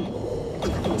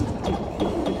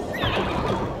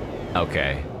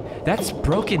 Okay. That's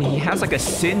broken. He has like a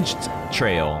singed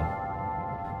trail.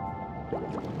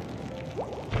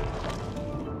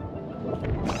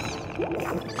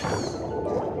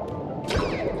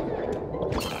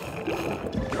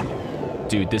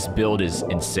 Dude, this build is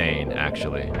insane,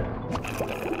 actually.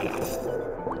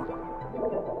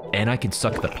 And I can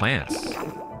suck the plants.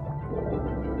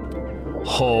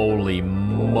 Holy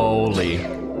moly.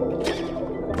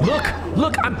 Look!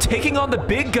 Look! I'm taking on the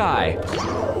big guy!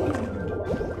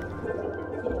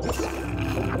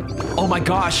 Oh my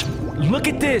gosh! Look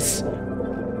at this!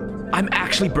 I'm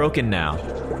actually broken now.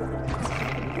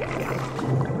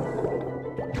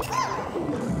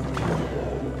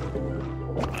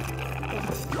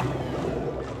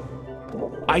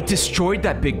 I destroyed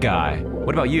that big guy.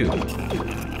 What about you?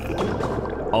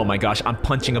 Oh my gosh, I'm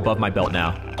punching above my belt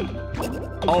now.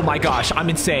 Oh my gosh, I'm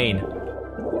insane.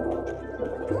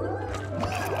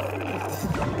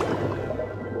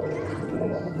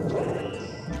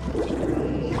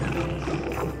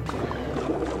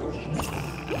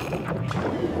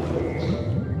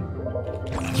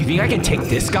 You think I can take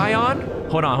this guy on?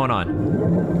 Hold on, hold on.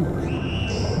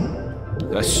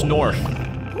 A Snorf.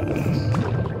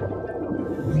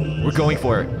 We're going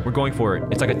for it. We're going for it.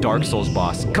 It's like a Dark Souls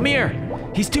boss. Come here!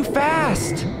 He's too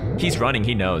fast! He's running.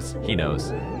 He knows. He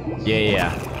knows.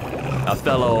 Yeah. A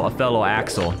fellow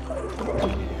Axel.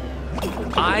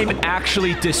 I'm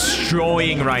actually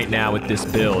destroying right now with this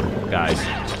build, guys.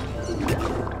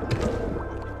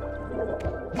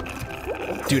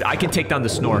 Dude, I can take down the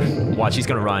Snorf. Watch, he's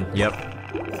gonna run. Yep.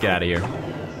 Get out of here.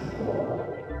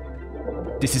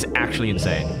 This is actually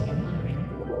insane.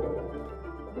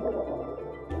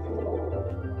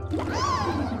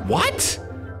 What?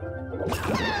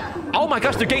 Oh my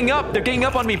gosh, they're ganging up! They're ganging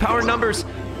up on me! Power numbers!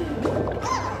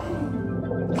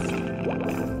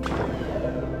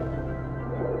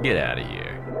 Get out of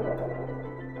here.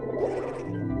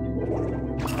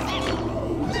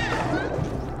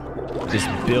 This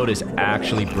build is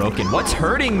actually broken. What's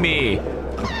hurting me?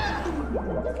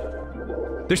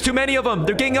 There's too many of them!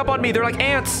 They're ganging up on me! They're like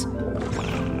ants!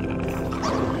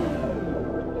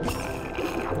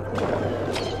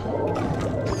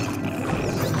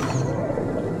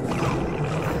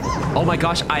 Oh my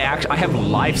gosh, I have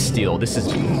lifesteal. This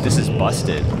is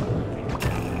busted.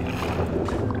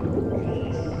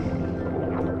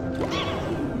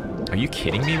 Are you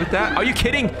kidding me with that? Are you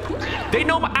kidding? They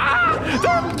know my... Ah!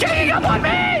 They're ganging up on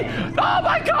me! Oh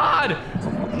my god!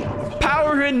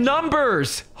 Power in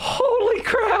numbers! Holy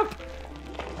crap!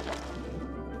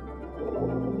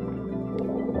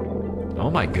 Oh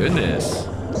my goodness.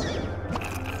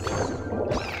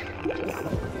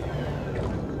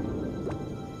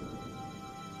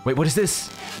 Wait, what is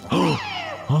this?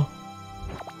 Huh?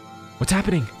 What's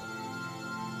happening?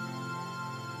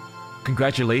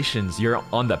 Congratulations, you're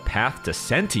on the path to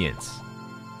sentience.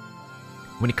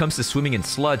 When it comes to swimming in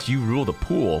sludge, you rule the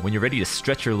pool. When you're ready to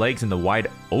stretch your legs in the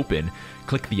wide open,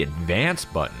 click the advance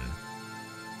button.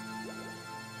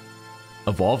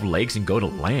 Evolve legs and go to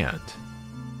land.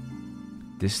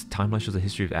 This timeline shows the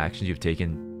history of actions you've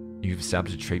taken. You've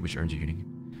established a trait which earns you unique.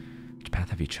 Which path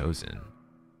have you chosen?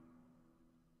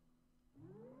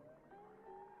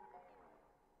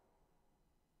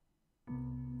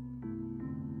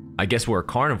 I guess we're a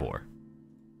carnivore.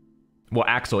 Well,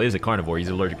 Axel is a carnivore. He's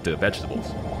allergic to vegetables.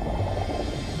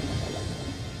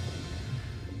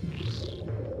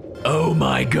 Oh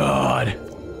my god!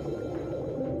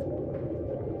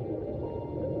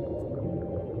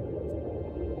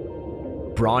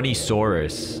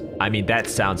 Brontosaurus. I mean, that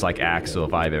sounds like Axel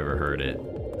if I've ever heard it.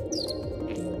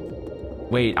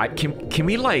 Wait, can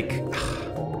we like...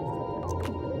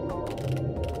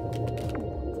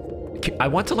 I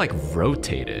want to like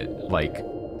rotate it, like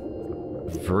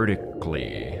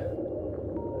vertically.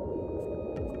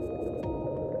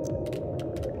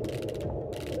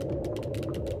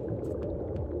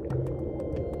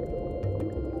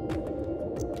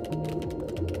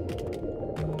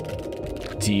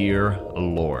 Dear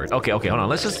Lord. Okay, hold on.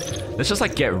 Let's just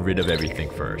like get rid of everything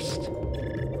first.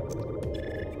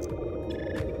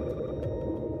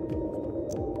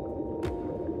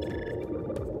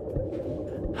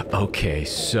 Okay,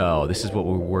 so this is what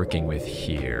we're working with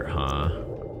here, huh?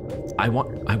 I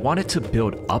want it to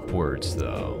build upwards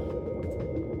though.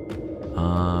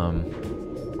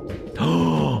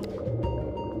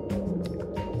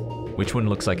 Which one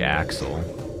looks like Axel?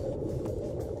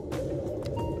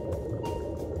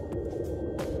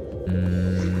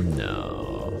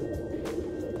 No.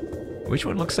 Which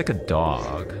one looks like a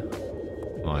dog?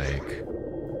 Like,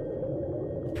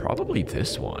 probably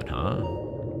this one, huh?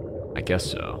 I guess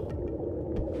so.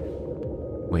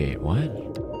 Wait, what?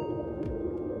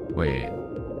 Wait.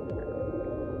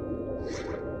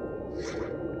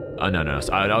 Oh, no.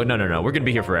 No. We're gonna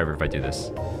be here forever if I do this.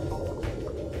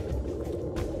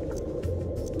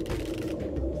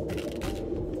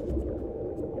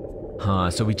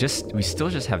 Huh, so we still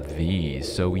just have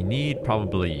these. So we need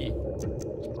probably...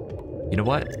 You know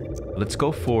what? Let's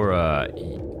go for,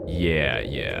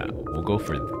 yeah. We'll go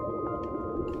for...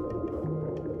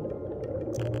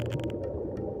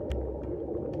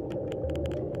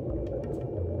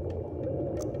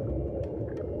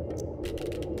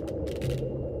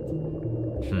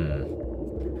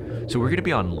 So we're gonna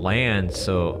be on land,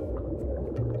 so...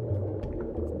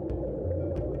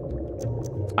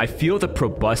 I feel the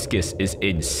proboscis is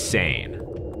insane.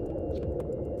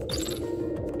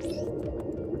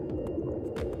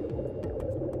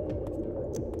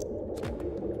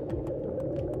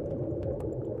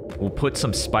 We'll put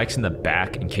some spikes in the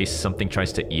back in case something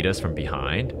tries to eat us from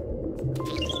behind.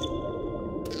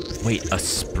 Wait, a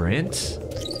sprint?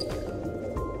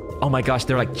 Oh my gosh,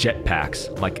 they're like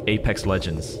jetpacks, like Apex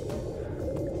Legends.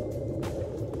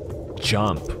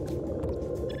 Jump.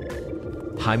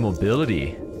 High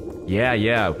mobility.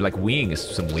 Yeah, like wings,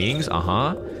 some wings,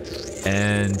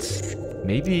 and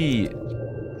maybe,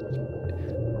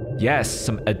 yes,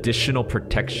 some additional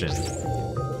protection.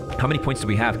 How many points do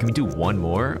we have? Can we do one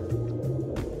more?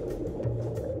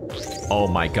 Oh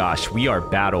my gosh, we are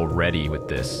battle ready with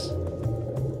this.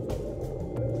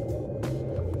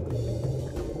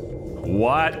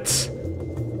 What?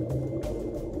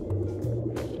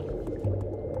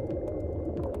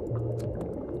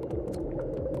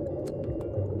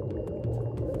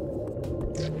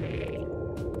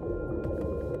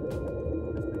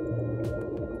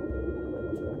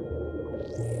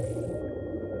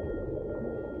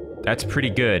 That's pretty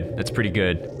good. That's pretty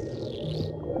good.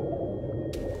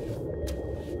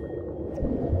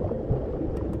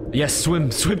 Yes, swim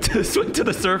to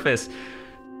the surface.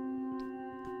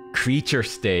 Creature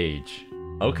stage.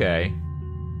 Okay.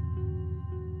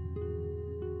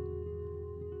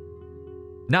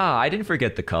 Nah, I didn't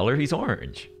forget the color. He's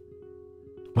orange.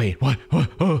 Wait, what?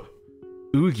 Oh.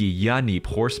 Oogie, Yanip,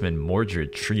 Horseman,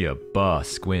 Mordred, Tria, Ba,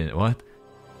 Squint. What?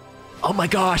 Oh my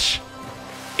gosh!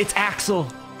 It's Axel!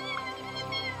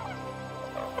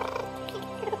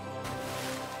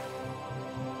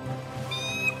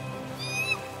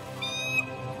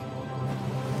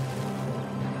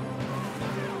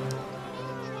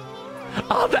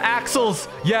 Oh, the Axels!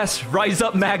 Yes, rise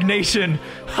up, Magnation!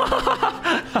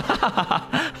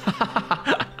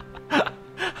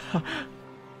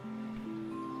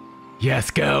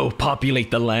 Yes, go!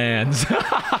 Populate the lands!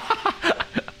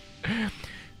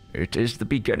 It is the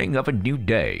beginning of a new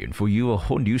day, and for you a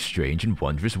whole new strange and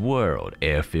wondrous world.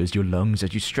 Air fills your lungs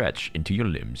as you stretch into your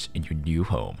limbs in your new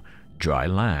home, dry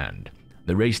land.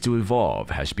 The race to evolve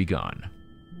has begun.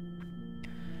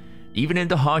 Even in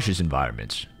the harshest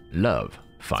environments, love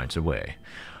finds a way.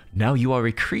 Now you are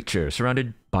a creature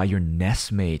surrounded by your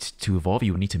nestmates. To evolve,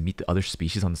 you will need to meet the other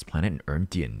species on this planet and earn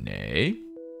DNA.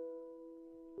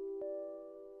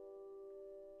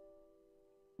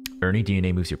 Earning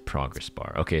DNA moves your progress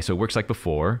bar. Okay, so it works like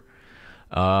before.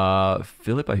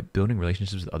 Fill it by building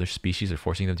relationships with other species or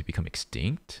forcing them to become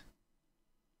extinct.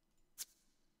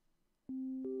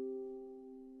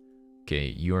 Okay,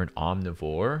 you're an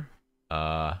omnivore.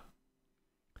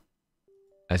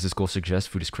 As this goal suggests,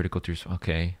 food is critical to your...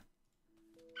 Okay.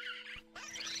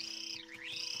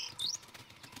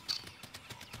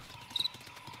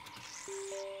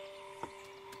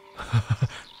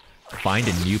 Find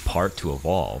a new part to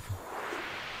evolve.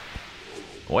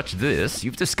 Watch this.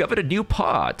 You've discovered a new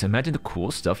part. Imagine the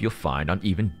cool stuff you'll find on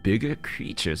even bigger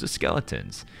creatures or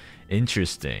skeletons.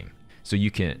 Interesting. So you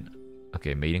can...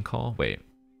 Okay, mating call? Wait.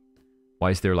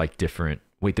 Why is there like different...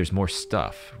 Wait, there's more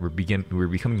stuff. We're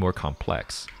becoming more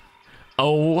complex.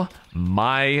 Oh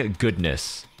my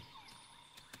goodness.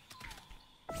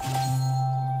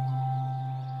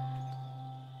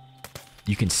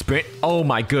 You can sprint. Oh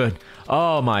my good.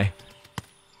 Oh my.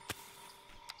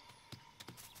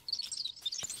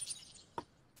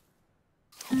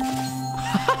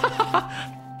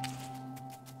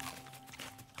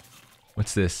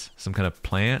 What's this? Some kind of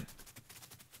plant?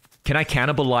 Can I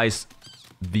cannibalize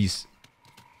these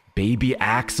baby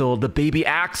axle? The baby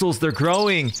axles, they're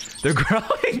growing. They're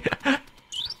growing.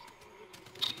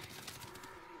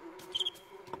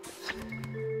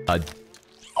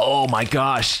 Oh my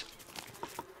gosh.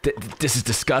 This is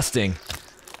disgusting.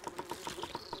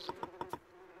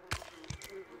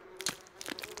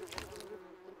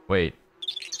 Wait.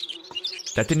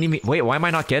 That didn't even... Wait, why am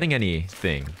I not getting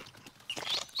anything?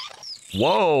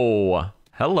 Whoa.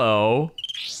 Hello.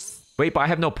 Wait, but I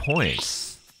have no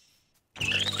points.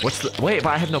 What's the... Wait, but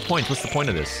I have no points. What's the point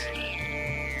of this?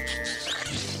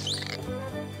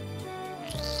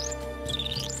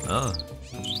 Oh.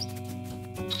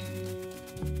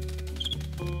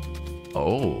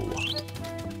 Oh.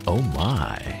 Oh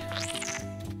my.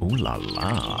 Ooh la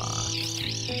la.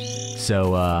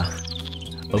 So,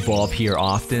 evolve here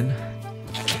often.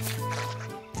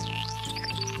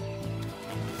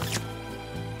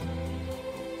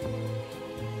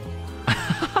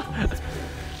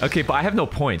 Okay, but I have no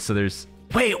points, so there's...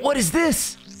 Wait, what is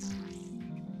this?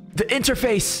 The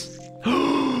interface!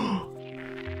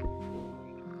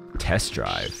 Test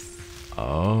drive.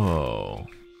 Oh.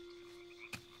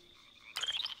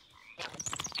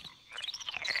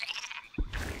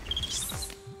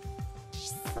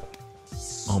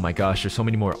 Oh my gosh, there's so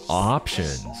many more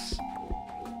options.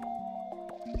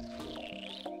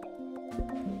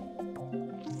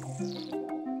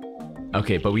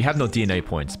 Okay, but we have no DNA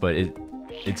points, but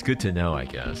it's good to know, I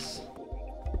guess.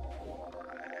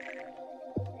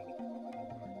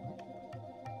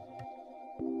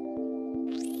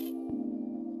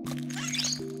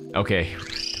 Okay,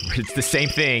 it's the same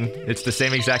thing. It's the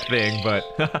same exact thing, but...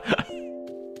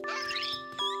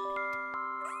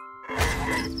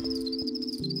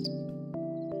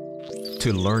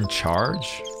 To learn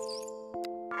charge?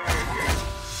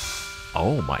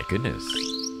 Oh my goodness.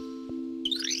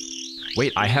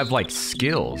 Wait, I have like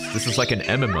skills. This is like an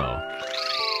MMO.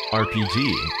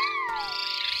 RPG.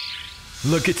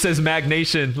 Look, it says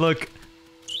Magnation. Look.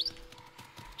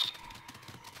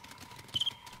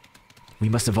 We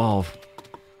must evolve.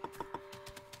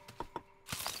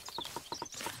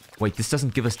 Wait, this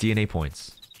doesn't give us DNA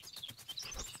points.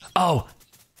 Oh!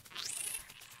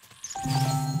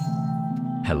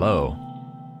 Hello.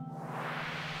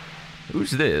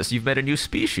 Who's this? You've met a new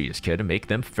species. Care to make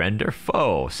them friend or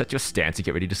foe? Set your stance and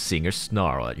get ready to sing or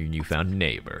snarl at your newfound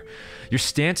neighbor. Your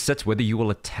stance sets whether you will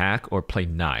attack or play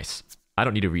nice. I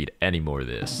don't need to read any more of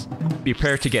this. Be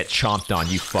prepared to get chomped on,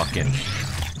 you fucking...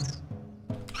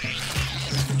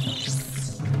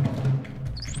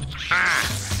 Ah!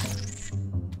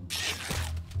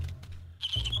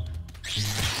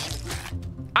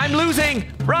 I'm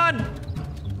losing! Run!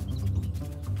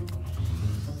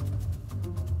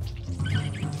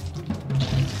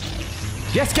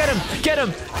 Yes, get him! Get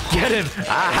him! Get him!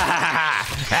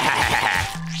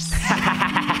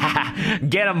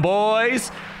 Get him,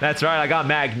 boys! That's right, I got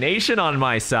Magnation on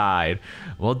my side.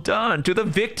 Well done. To the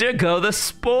victor go the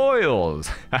spoils.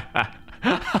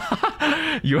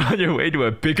 You're on your way to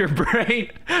a bigger brain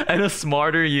and a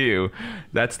smarter you.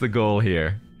 That's the goal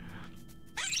here.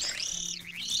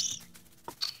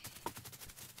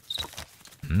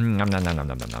 Nom, nom, nom, nom,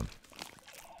 nom, nom.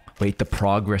 Wait, the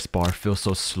progress bar fills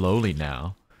so slowly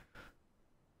now.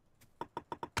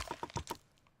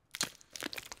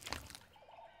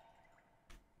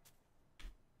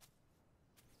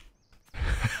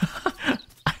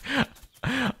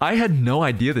 I had no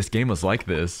idea this game was like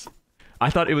this. I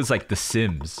thought it was like The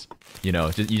Sims. You know,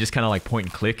 you just kind of like point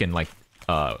and click and like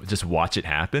just watch it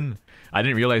happen. I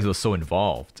didn't realize it was so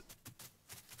involved.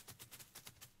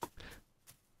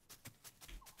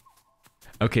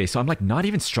 Okay, so I'm like not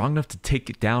even strong enough to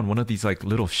take down one of these like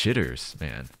little shitters,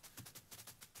 man.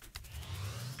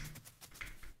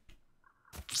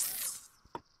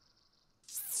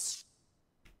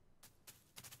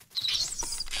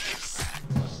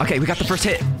 Okay, we got the first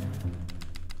hit.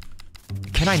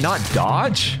 Can I not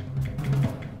dodge?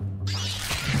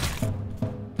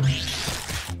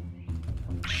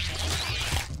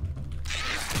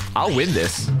 I'll win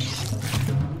this.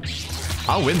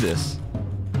 I'll win this.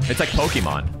 It's like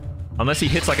Pokemon. Unless he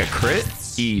hits like a crit,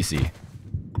 easy.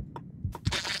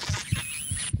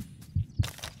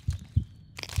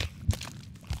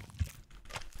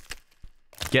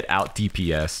 Get out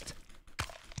DPS'd.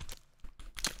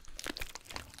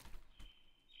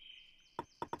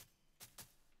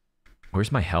 Where's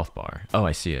my health bar? Oh,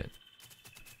 I see it.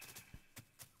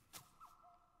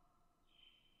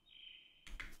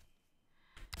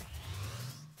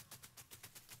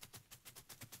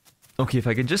 Okay, if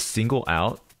I can just single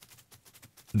out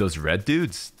those red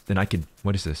dudes, then I can...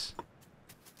 What is this?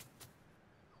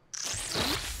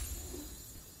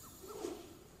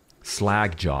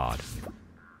 Slag jawed.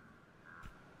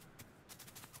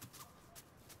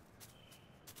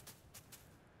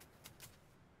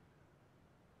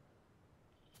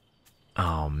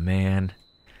 Oh, man.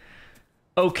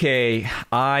 Okay,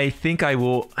 I think I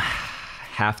will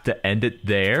have to end it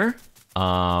there.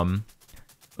 Oh,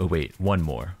 wait, one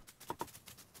more.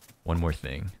 One more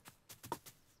thing.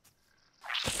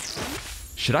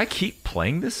 Should I keep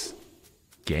playing this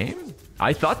game?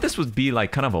 I thought this would be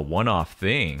like kind of a one-off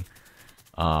thing.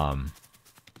 Yeah.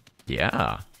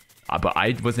 But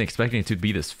I wasn't expecting it to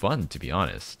be this fun, to be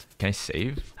honest. Can I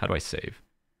save? How do I save?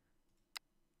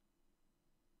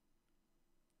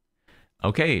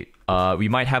 Okay, we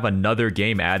might have another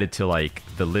game added to like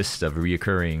the list of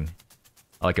reoccurring,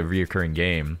 like a reoccurring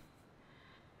game.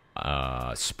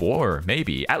 Spore,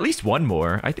 maybe. At least one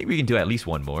more. I think we can do at least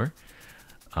one more.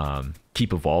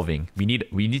 Keep evolving. We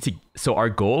need to, so our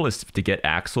goal is to get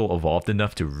Axel evolved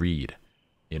enough to read,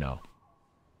 you know.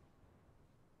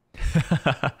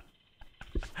 Did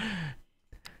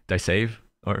I save?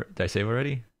 Or did I save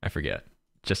already? I forget.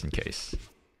 Just in case.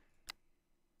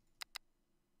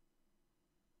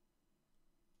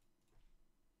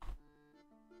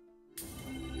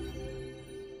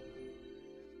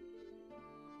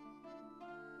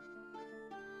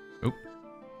 Oop.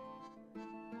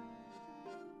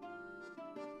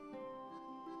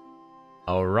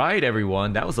 All right,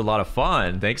 everyone. That was a lot of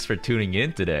fun. Thanks for tuning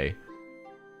in today.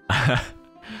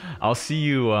 I'll see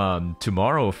you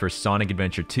tomorrow for Sonic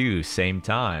Adventure 2, same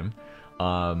time.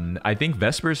 I think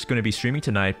Vesper's going to be streaming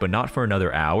tonight, but not for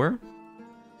another hour.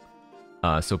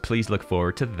 So please look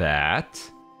forward to that.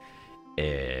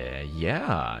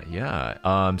 Yeah.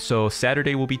 So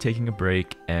Saturday we'll be taking a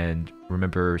break, and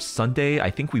remember Sunday I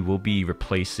think we will be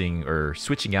replacing or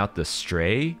switching out the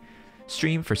Stray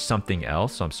stream for something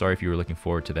else. So I'm sorry if you were looking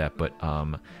forward to that, but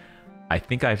I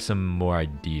think I have some more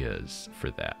ideas for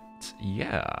that.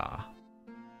 Yeah.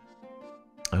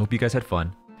 I hope you guys had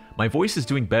fun. My voice is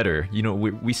doing better. You know,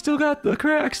 we still got the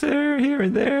cracks there, here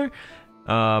and there,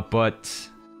 but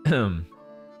I'm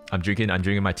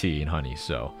drinking my tea and honey.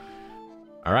 So.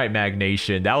 All right, Mag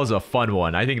Nation, that was a fun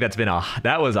one. I think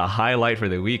that was a highlight for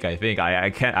the week. I think I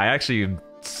actually am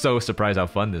so surprised how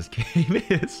fun this game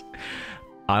is.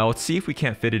 I'll see if we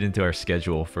can't fit it into our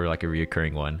schedule for like a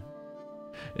reoccurring one.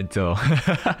 Until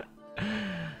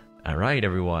all right,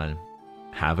 everyone,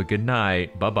 have a good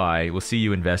night. Bye bye. We'll see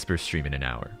you in Vesper stream in an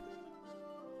hour.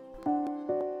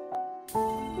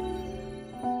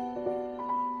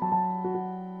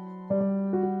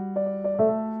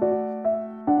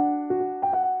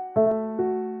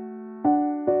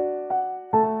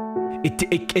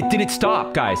 It didn't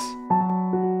stop, guys.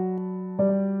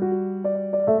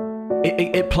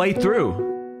 It played through.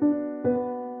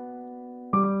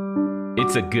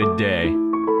 It's a good day.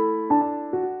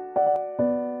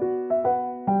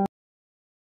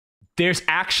 There's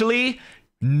actually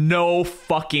no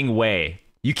fucking way.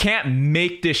 You can't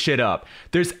make this shit up.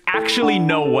 There's actually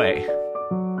no way.